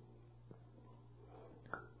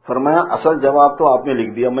 فرمایا اصل جواب تو آپ نے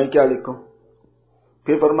لکھ دیا، میں کیا لکھوں؟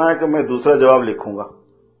 پھر فرمایا کہ میں دوسرا جواب لکھوں گا۔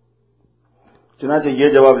 چنانچہ یہ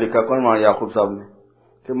جواب لکھا کون؟ مولانا یعقوب صاحب نے،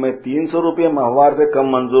 کہ میں 300 روپے ماہوار سے کم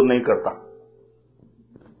منظور نہیں کرتا،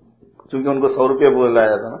 چونکہ ان کو 100 روپے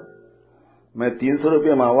بولایا تھا نا، میں 300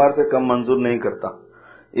 روپے ماہوار سے کم منظور نہیں کرتا۔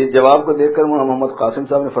 اس جواب کو دیکھ کر مولانا محمد قاسم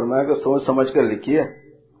صاحب نے فرمایا کہ سوچ سمجھ کر لکھیے،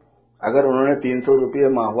 اگر انہوں نے 300 روپے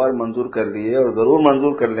ماہوار منظور کر لیے اور ضرور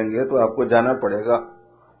منظور کر لیں گے تو آپ کو جانا پڑے گا،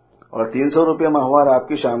 اور 300 روپے ماہوار آپ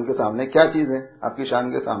کی شان کے سامنے کیا چیز ہے؟ آپ کی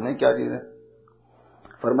شان کے سامنے کیا چیز ہے؟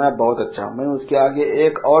 فرمایا بہت اچھا، میں اس کے آگے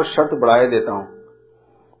ایک اور شرط بڑھائے دیتا ہوں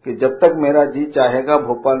کہ جب تک میرا جی چاہے گا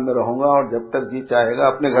بھوپال میں رہوں گا اور جب تک جی چاہے گا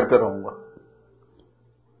اپنے گھر پہ رہوں گا۔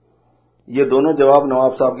 یہ دونوں جواب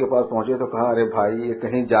نواب صاحب کے پاس پہنچے تو کہا ارے بھائی یہ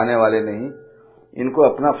کہیں جانے والے نہیں، ان کو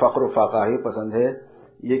اپنا فقر و فاقہ ہی پسند ہے،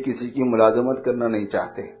 یہ کسی کی ملازمت کرنا نہیں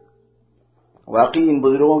چاہتے۔ واقعی ان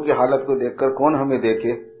بزرگوں کی حالت کو دیکھ کر کون ہمیں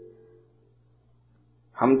دیکھے،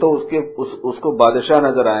 ہم تو اس کو بادشاہ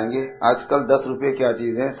نظر آئیں گے۔ آج کل 10 روپے کیا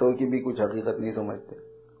چیز ہے، 100 کی بھی کچھ حقیقت نہیں سمجھتے۔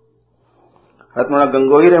 حضرت مولانا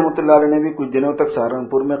گنگوہی رحمۃ اللہ علیہ نے بھی کچھ دنوں تک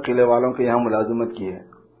سہارنپور میں قلعے والوں کے یہاں ملازمت کی ہے۔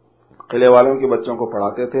 قلعے والوں کے بچوں کو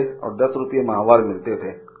پڑھاتے تھے اور 10 روپے ماہوار ملتے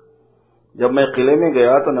تھے۔ جب میں قلعے میں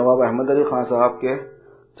گیا تو نواب احمد علی خان صاحب کے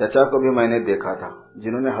چچا کو بھی میں نے دیکھا تھا،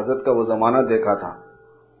 جنہوں نے حضرت کا وہ زمانہ دیکھا تھا۔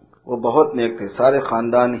 وہ بہت نیک تھے، سارے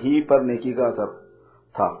خاندان ہی پر نیکی کا اثر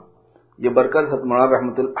تھا۔ یہ برکت حضرت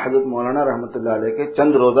مولانا رحمۃ اللہ علیہ کے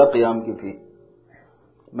چند روزہ قیام کی تھی۔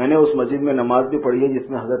 میں نے اس مسجد میں نماز بھی پڑھی ہے جس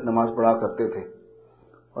میں حضرت نماز پڑھا کرتے تھے،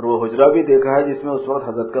 اور وہ حجرہ بھی دیکھا ہے جس میں اس وقت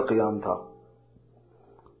حضرت کا قیام تھا۔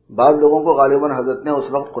 بعض لوگوں کو غالباً حضرت نے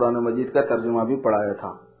اس وقت قرآن مجید کا ترجمہ بھی پڑھایا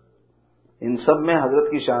تھا۔ ان سب میں حضرت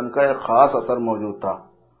کی شان کا ایک خاص اثر موجود تھا۔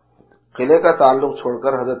 قلعے کا تعلق چھوڑ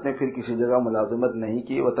کر حضرت نے پھر کسی جگہ ملازمت نہیں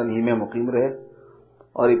کی، وطن ہی میں مقیم رہے،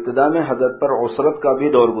 اور ابتدا میں حضرت پر عسرت کا بھی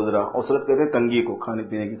دور گزرا۔ عسرت کہتے ہیں تنگی کو، کھانے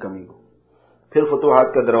پینے کی کمی کو۔ پھر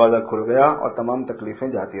فتوحات کا دروازہ کھل گیا اور تمام تکلیفیں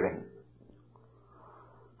جاتی رہیں۔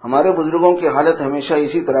 ہمارے بزرگوں کی حالت ہمیشہ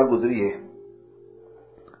اسی طرح گزری ہے۔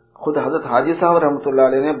 خود حضرت حاجی صاحب رحمۃ اللہ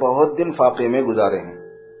علیہ نے بہت دن فاقے میں گزارے ہیں۔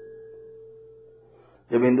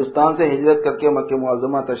 جب ہندوستان سے ہجرت کر کے مکہ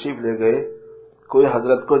معظمہ تشریف لے گئے، کوئی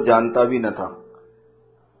حضرت کو جانتا بھی نہ تھا،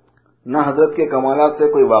 نہ حضرت کے کمالات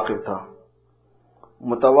سے کوئی واقف تھا۔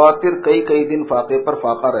 متواتر کئی دن فاقے پر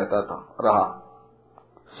فاقہ رہا،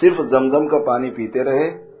 صرف زمزم کا پانی پیتے رہے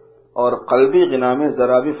اور قلبی غنا میں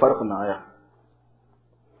ذرا بھی فرق نہ آیا۔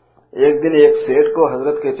 ایک دن ایک سیٹھ کو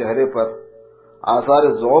حضرت کے چہرے پر آثار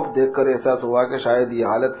ضعف دیکھ کر احساس ہوا کہ شاید یہ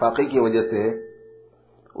حالت فاقے کی وجہ سے ہے۔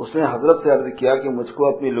 اس نے حضرت سے عرض کیا کہ مجھ کو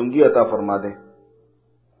اپنی لنگی عطا فرما دیں۔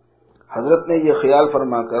 حضرت نے یہ خیال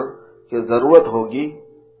فرما کر کہ ضرورت ہوگی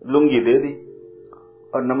لنگی دے دی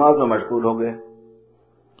اور نماز میں مشغول ہو گئے۔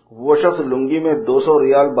 وہ شخص لنگی میں 200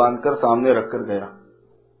 ریال باندھ کر سامنے رکھ کر گیا.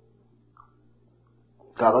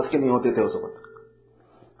 کاغذ کے نہیں ہوتے تھے اس وقت.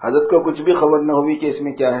 حضرت کو کچھ بھی خبر نہ ہوئی کہ اس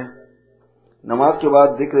میں کیا ہے. نماز کے بعد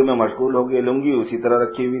ذکر میں مشغول ہو گئے. لنگی اسی طرح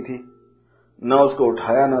رکھی ہوئی تھی، نہ اس کو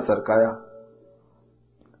اٹھایا نہ سرکایا.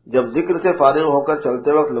 جب ذکر سے فارغ ہو کر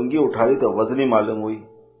چلتے وقت لنگی اٹھائی تو وزنی معلوم ہوئی.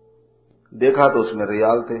 دیکھا تو اس میں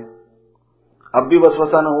ریال تھے. اب بھی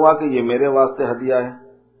وسوسہ نہ ہوا کہ یہ میرے واسطے ہدیہ ہے،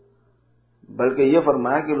 بلکہ یہ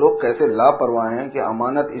فرمایا کہ لوگ کیسے لاپرواہ ہیں کہ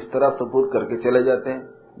امانت اس طرح سپرد کر کے چلے جاتے ہیں،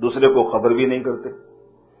 دوسرے کو خبر بھی نہیں کرتے.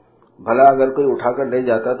 بھلا اگر کوئی اٹھا کر لے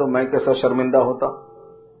جاتا تو میں کیسا شرمندہ ہوتا.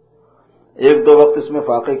 1-2 وقت اس میں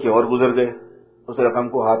فاقے کے اور گزر گئے. اس رقم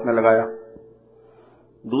کو ہاتھ میں لگایا.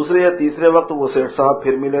 دوسرے یا تیسرے وقت وہ سیٹھ صاحب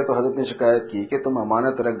پھر ملے تو حضرت نے شکایت کی کہ تم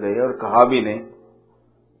امانت رکھ گئے اور کہا بھی نہیں.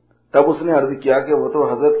 تب اس نے عرض کیا کہ وہ تو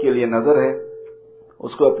حضرت کے لیے نظر ہے،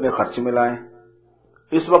 اس کو اپنے خرچ میں لائیں.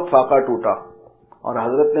 اس وقت فاقہ ٹوٹا اور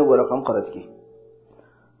حضرت نے وہ رقم خرچ کی.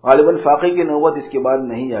 غالباً فاقے کی نوبت اس کے بعد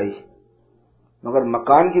نہیں آئی، مگر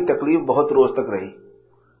مکان کی تکلیف بہت روز تک رہی،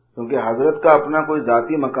 کیونکہ حضرت کا اپنا کوئی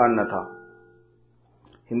ذاتی مکان نہ تھا.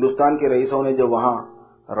 ہندوستان کے رئیسوں نے جو وہاں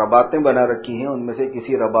رباتیں بنا رکھی ہیں ان میں سے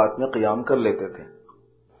کسی ربات میں قیام کر لیتے تھے.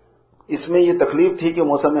 اس میں یہ تکلیف تھی کہ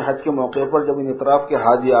موسم حج کے موقع پر جب ان اطراف کے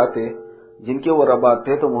حاجی آتے جن کے وہ ربات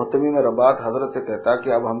تھے تو محتمیم ربات حضرت سے کہتا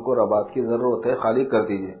کہ اب ہم کو ربات کی ضرورت ہے، خالی کر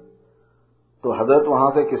دیجئے. تو حضرت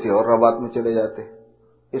وہاں سے کسی اور ربات میں چلے جاتے.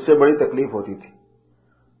 اس سے بڑی تکلیف ہوتی تھی.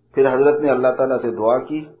 پھر حضرت نے اللہ تعالیٰ سے دعا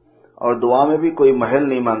کی اور دعا میں بھی کوئی محل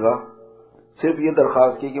نہیں مانگا، صرف یہ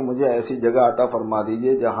درخواست کی کہ مجھے ایسی جگہ عطا فرما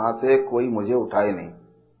دیجئے جہاں سے کوئی مجھے اٹھائے نہیں.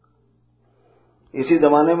 اسی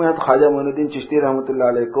زمانے میں حضرت خواجہ معین الدین چشتی رحمۃ اللہ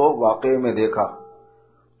علیہ کو واقعے میں دیکھا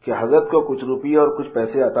کہ حضرت کو کچھ روپیے اور کچھ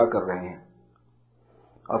پیسے عطا کر رہے ہیں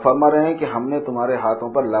اور فرما رہے ہیں کہ ہم نے تمہارے ہاتھوں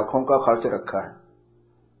پر لاکھوں کا خرچ رکھا ہے.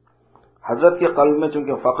 حضرت کے قلب میں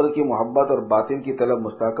چونکہ فقر کی محبت اور باطن کی طلب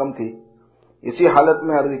مستحکم تھی، اسی حالت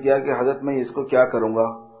میں عرض کیا کہ حضرت میں اس کو کیا کروں گا،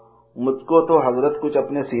 مجھ کو تو حضرت کچھ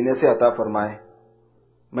اپنے سینے سے عطا فرمائے،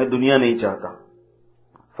 میں دنیا نہیں چاہتا.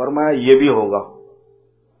 فرمایا یہ بھی ہوگا.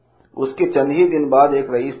 اس کے چند ہی دن بعد ایک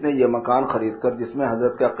رئیس نے یہ مکان خرید کر جس میں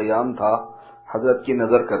حضرت کا قیام تھا حضرت کی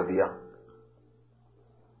نظر کر دیا.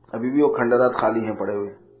 ابھی بھی وہ کھنڈرات خالی ہیں پڑے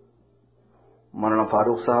ہوئے. مولانا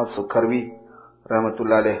فاروق صاحب سکھروی رحمۃ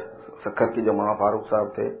اللہ علیہ، سکھر کے جو مولانا فاروق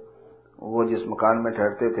صاحب تھے، وہ جس مکان میں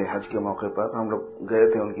ٹھہرتے تھے حج کے موقع پر ہم لوگ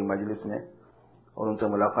گئے تھے ان کی مجلس میں اور ان سے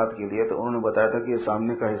ملاقات کے لیے، تو انہوں نے بتایا تھا کہ یہ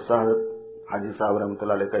سامنے کا حصہ حضرت حاجی صاحب رحمۃ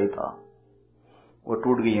اللہ علیہ کا ہی تھا. وہ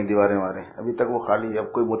ٹوٹ گئی ہیں دیواریں واریں، ابھی تک وہ خالی ہے.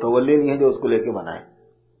 اب کوئی متولی نہیں ہے جو اس کو لے کے بنائے،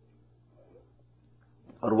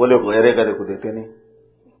 اور وہ لوگ غیرے غیرے کو دیتے نہیں.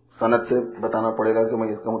 سند سے بتانا پڑے گا کہ میں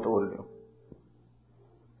اس کا متولی ہوں.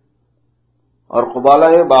 اور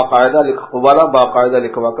قبالہ باقاعدہ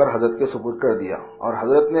لکھوا کر حضرت کے سپرد کر دیا اور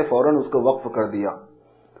حضرت نے فوراً اس کو وقف کر دیا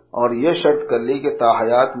اور یہ شرط کر لی کہ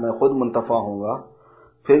تاحیات میں خود منتفع ہوں گا.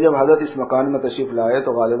 پھر جب حضرت اس مکان میں تشریف لائے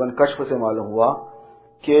تو غالباً کشف سے معلوم ہوا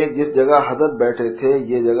کہ جس جگہ حضرت بیٹھے تھے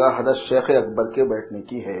یہ جگہ حضرت شیخ اکبر کے بیٹھنے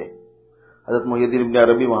کی ہے. حضرت محی الدین ابن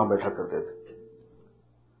عربی وہاں بیٹھا کرتے تھے.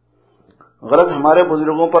 غرض ہمارے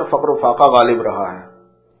بزرگوں پر فقر و فاقہ غالب رہا ہے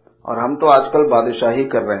اور ہم تو آج کل بادشاہی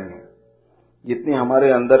کر رہے ہیں. جتنی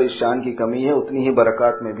ہمارے اندر اس شان کی کمی ہے اتنی ہی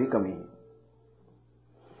برکات میں بھی کمی ہے.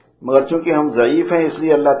 مگر چونکہ ہم ضعیف ہیں اس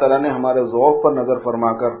لیے اللہ تعالیٰ نے ہمارے ضعف پر نظر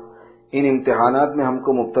فرما کر ان امتحانات میں ہم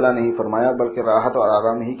کو مبتلا نہیں فرمایا، بلکہ راحت اور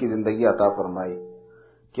آرام ہی کی زندگی عطا فرمائی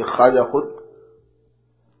کہ خواجہ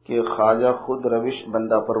خود روش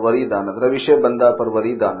بندہ پروری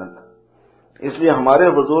دانت. اس لیے ہمارے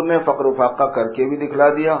حضور نے فقر و فاقہ کر کے بھی دکھلا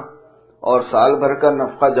دیا اور سال بھر کا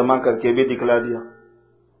نفقہ جمع کر کے بھی دکھلا دیا.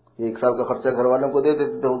 ایک سال کا خرچہ گھر والوں کو دے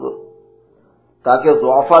دیتے تھے حضور تاکہ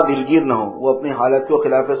ضعفاء دلگیر نہ ہو، وہ اپنی حالت کو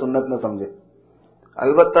خلاف سنت نہ سمجھے.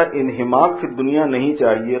 البتہ انہماک فی الدنیا نہیں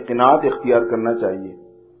چاہیے، قناعت اختیار کرنا چاہیے.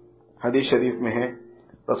 حدیث شریف میں ہے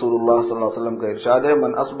رسول اللہ صلی اللہ علیہ وسلم کا ارشاد ہے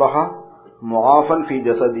من اصبح معافا فی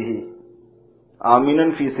جسدہ آمنا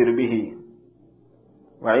فی سربہ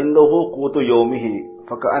وعنده قوت یومہ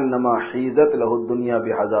فکأنما حیزت لہ الدنیا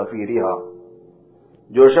بحذافیرہا.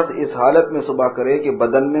 جو شخص اس حالت میں صبح کرے کہ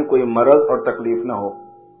بدن میں کوئی مرض اور تکلیف نہ ہو،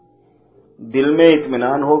 دل میں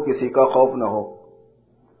اطمینان ہو، کسی کا خوف نہ ہو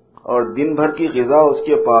اور دن بھر کی غذا اس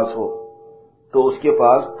کے پاس ہو، تو اس کے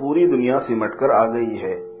پاس پوری دنیا سمٹ کر آ گئی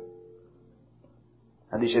ہے.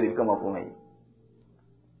 حدیث شریف کا مفہوم ہے.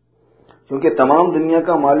 کیونکہ تمام دنیا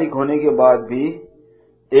کا مالک ہونے کے بعد بھی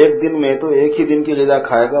ایک دن میں تو ایک ہی دن کی غذا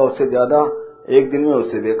کھائے گا، اس سے زیادہ ایک دن میں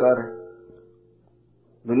اس سے بیکار ہے.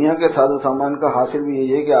 دنیا کے ساز و سامان کا حاصل بھی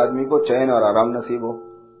یہی ہے کہ آدمی کو چین اور آرام نصیب ہو.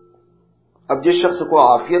 اب جس شخص کو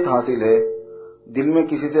عافیت حاصل ہے دل میں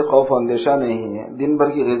کسی سے خوف و اندیشہ نہیں ہے، دن بھر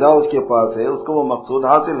کی غذا اس کے پاس ہے، اس کو وہ مقصود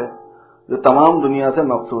حاصل ہے جو تمام دنیا سے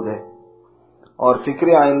مقصود ہے۔ اور فکر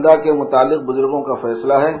آئندہ کے متعلق بزرگوں کا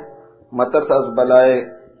فیصلہ ہے مترس از بلائے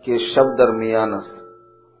کے شب درمیان است،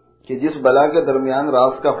 کہ جس بلا کے درمیان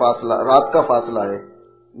رات کا فاصلہ ہے،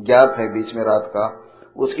 گیپ ہے بیچ میں رات کا،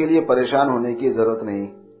 اس کے لیے پریشان ہونے کی ضرورت نہیں،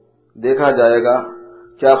 دیکھا جائے گا،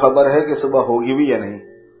 کیا خبر ہے کہ صبح ہوگی بھی یا نہیں،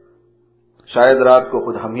 شاید رات کو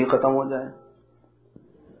خود ہم ہی ختم ہو جائیں۔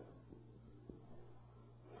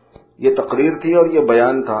 یہ تقریر تھی اور یہ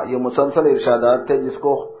بیان تھا، یہ مسلسل ارشادات تھے جس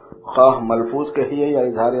کو خواہ ملفوظ کہیے یا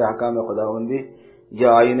اظہار احکام خداوندی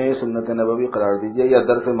یا آئینِ سنت نبوی قرار دیجیے یا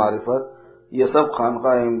درس معرفت، یہ سب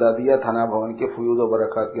خانقاہ امدادیہ تھانہ بھون کے فیوض و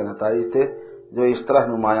برکات کے نتائج تھے جو اس طرح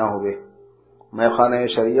نمایاں ہوئے۔ میخانہ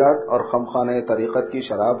شریعت اور خمخانہ طریقت کی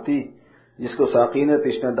شراب تھی جس کو ساقی نے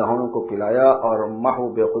تشنہ دہنوں کو پلایا اور محو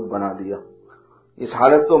بے خود بنا دیا۔ اس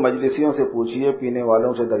حالت کو مجلسیوں سے پوچھیے، پینے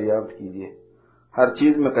والوں سے دریافت کیجیے، ہر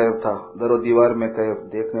چیز میں کیف تھا، در و دیوار میں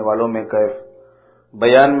کیف، دیکھنے والوں میں کیف،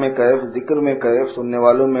 بیان میں کیف، ذکر میں کیف، سننے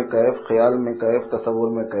والوں میں کیف، خیال میں کیف،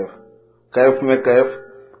 تصور میں کیف، کیف میں کیف،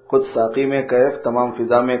 خود ساقی میں کیف، تمام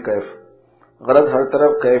فضا میں کیف، غرض ہر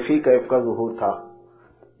طرف کیف ہی کیف کا ظہور تھا۔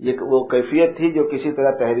 یہ وہ کیفیت تھی جو کسی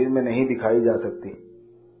طرح تحریر میں نہیں دکھائی جا سکتی۔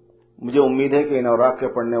 مجھے امید ہے کہ ان اوراق کے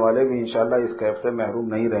پڑھنے والے بھی انشاءاللہ اس کیف سے محروم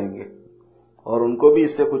نہیں رہیں گے اور ان کو بھی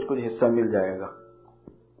اس سے کچھ حصہ مل جائے گا۔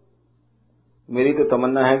 میری تو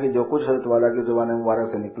تمنا ہے کہ جو کچھ حضرت والا کی زبان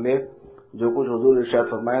مبارک سے نکلے، جو کچھ حضور ارشاد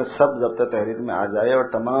فرمائے، سب ضبط تحریر میں آ جائے اور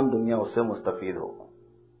تمام دنیا اس سے مستفید ہو۔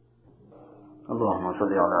 اللهم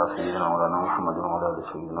صل على سيدنا مولانا محمد وعلى ال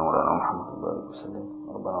سيدنا مولانا محمد وبارك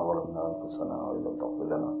وسلم. ربنا ظلمنا انفسنا وان لم تغفر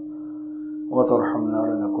لنا وترحمنا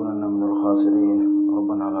لنكونن من الخاسرين.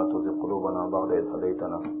 ربنا لا تزغ قلوبنا بعد إذ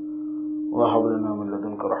هديتنا وهب لنا من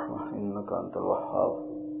لدنك رحمة إنك أنت الوهاب.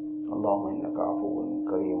 اللهم إنك عفو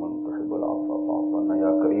كريم تحب العفو فاعف عنا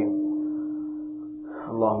يا كريم.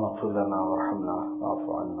 اللهم اغفر لنا وارحمنا واعف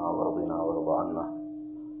عنا وارضنا وارض عنا.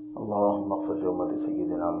 اللهم اغفر لأمة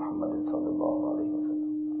سيدنا محمد صلى الله عليه وسلم.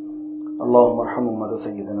 اللهم ارحم أمة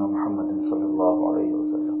سيدنا محمد صلى الله عليه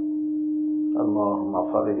وسلم.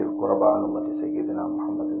 اللهم فرج الكرب عن أمة سيدنا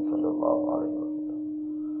محمد صلى الله عليه وسلم.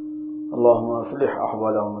 اللهم أصلح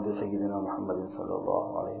أحوال أمة سيدنا محمد صلى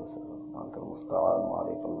الله عليه وسلم. أنت المستعان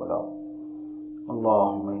وعليك البلاغ.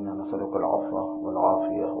 اللهم إنا نسألك العفو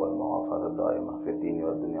والعافية والمعافاة الدائمة في الدين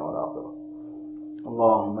والدنيا والآخرة.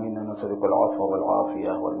 اللهم إنا نسألك العفو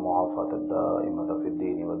والعافية والمعافاة الدائمة في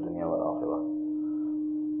الدين والدنيا والآخرة.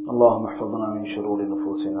 اللهم احفظنا من شرور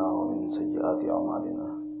نفوسنا ومن سيئات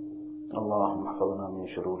أعمالنا. اللهم احفظنا من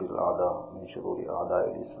شرور الأعداء، من شرور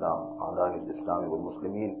أعداء الإسلام، أعداء الإسلام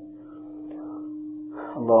والمسلمين.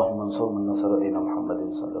 اللهم انصر من نصر دين محمد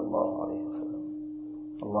صلى الله عليه وسلم.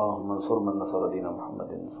 اللهم انصر من نصر دين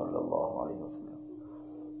محمد صلى الله عليه وسلم.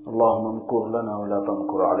 اللهم امكر لنا ولا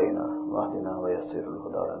تمكر علينا، واهدنا ويسر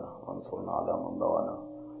الهدى لنا، وانصرنا على من بغانا،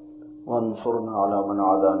 وانصرنا على من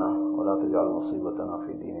عادانا، ولا تجعل مصيبتنا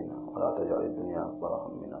في ديننا، ولا تجعل الدنيا أكبر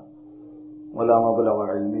همنا ولا مبلغ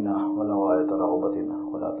علمنا ولا غاية رغبتنا،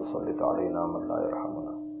 ولا تسلط علينا من لا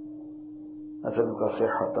يرحمنا. نسألك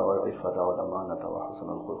الصحة والعفة والأمانة وحسن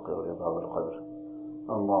الخلق ورضا بالقدر.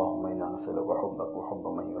 اللهم إنا نسألك حبك وحب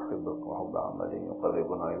من يحبك وحب عمل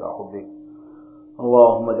يقربنا إلى حبك.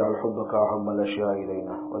 اللهم اجعل حبك أحب الأشياء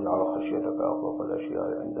إلينا، واجعل خشيتك أخوف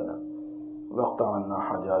الأشياء عندنا، واقطع عنا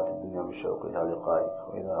حاجات الدنيا بالشوق إلى لقائك.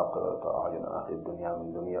 وإذا أقررت أعين أهل الدنيا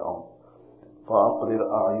من دنياهم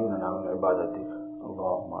فأقرر أعيننا من عبادتك.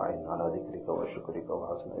 اللهم أعنا على ذكرك وشكرك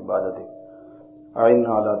وحسن عبادتك. أعنا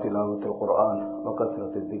على تلاوة القرآن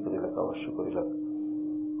وكثرة الذكر لك والشكر لك.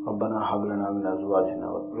 ربنا هب لنا من أزواجنا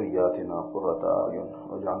وذرياتنا قرة أعين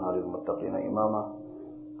واجعلنا للمتقين إماما.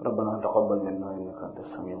 ربنا تقبل منا إنك أنت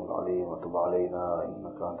السميع العليم وتب علينا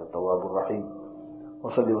إنك أنت التواب الرحيم.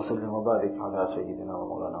 وصل وسلم وبارك على سيدنا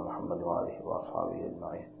ومولانا محمد وآله وأصحابه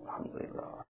أجمعين. الحمد لله.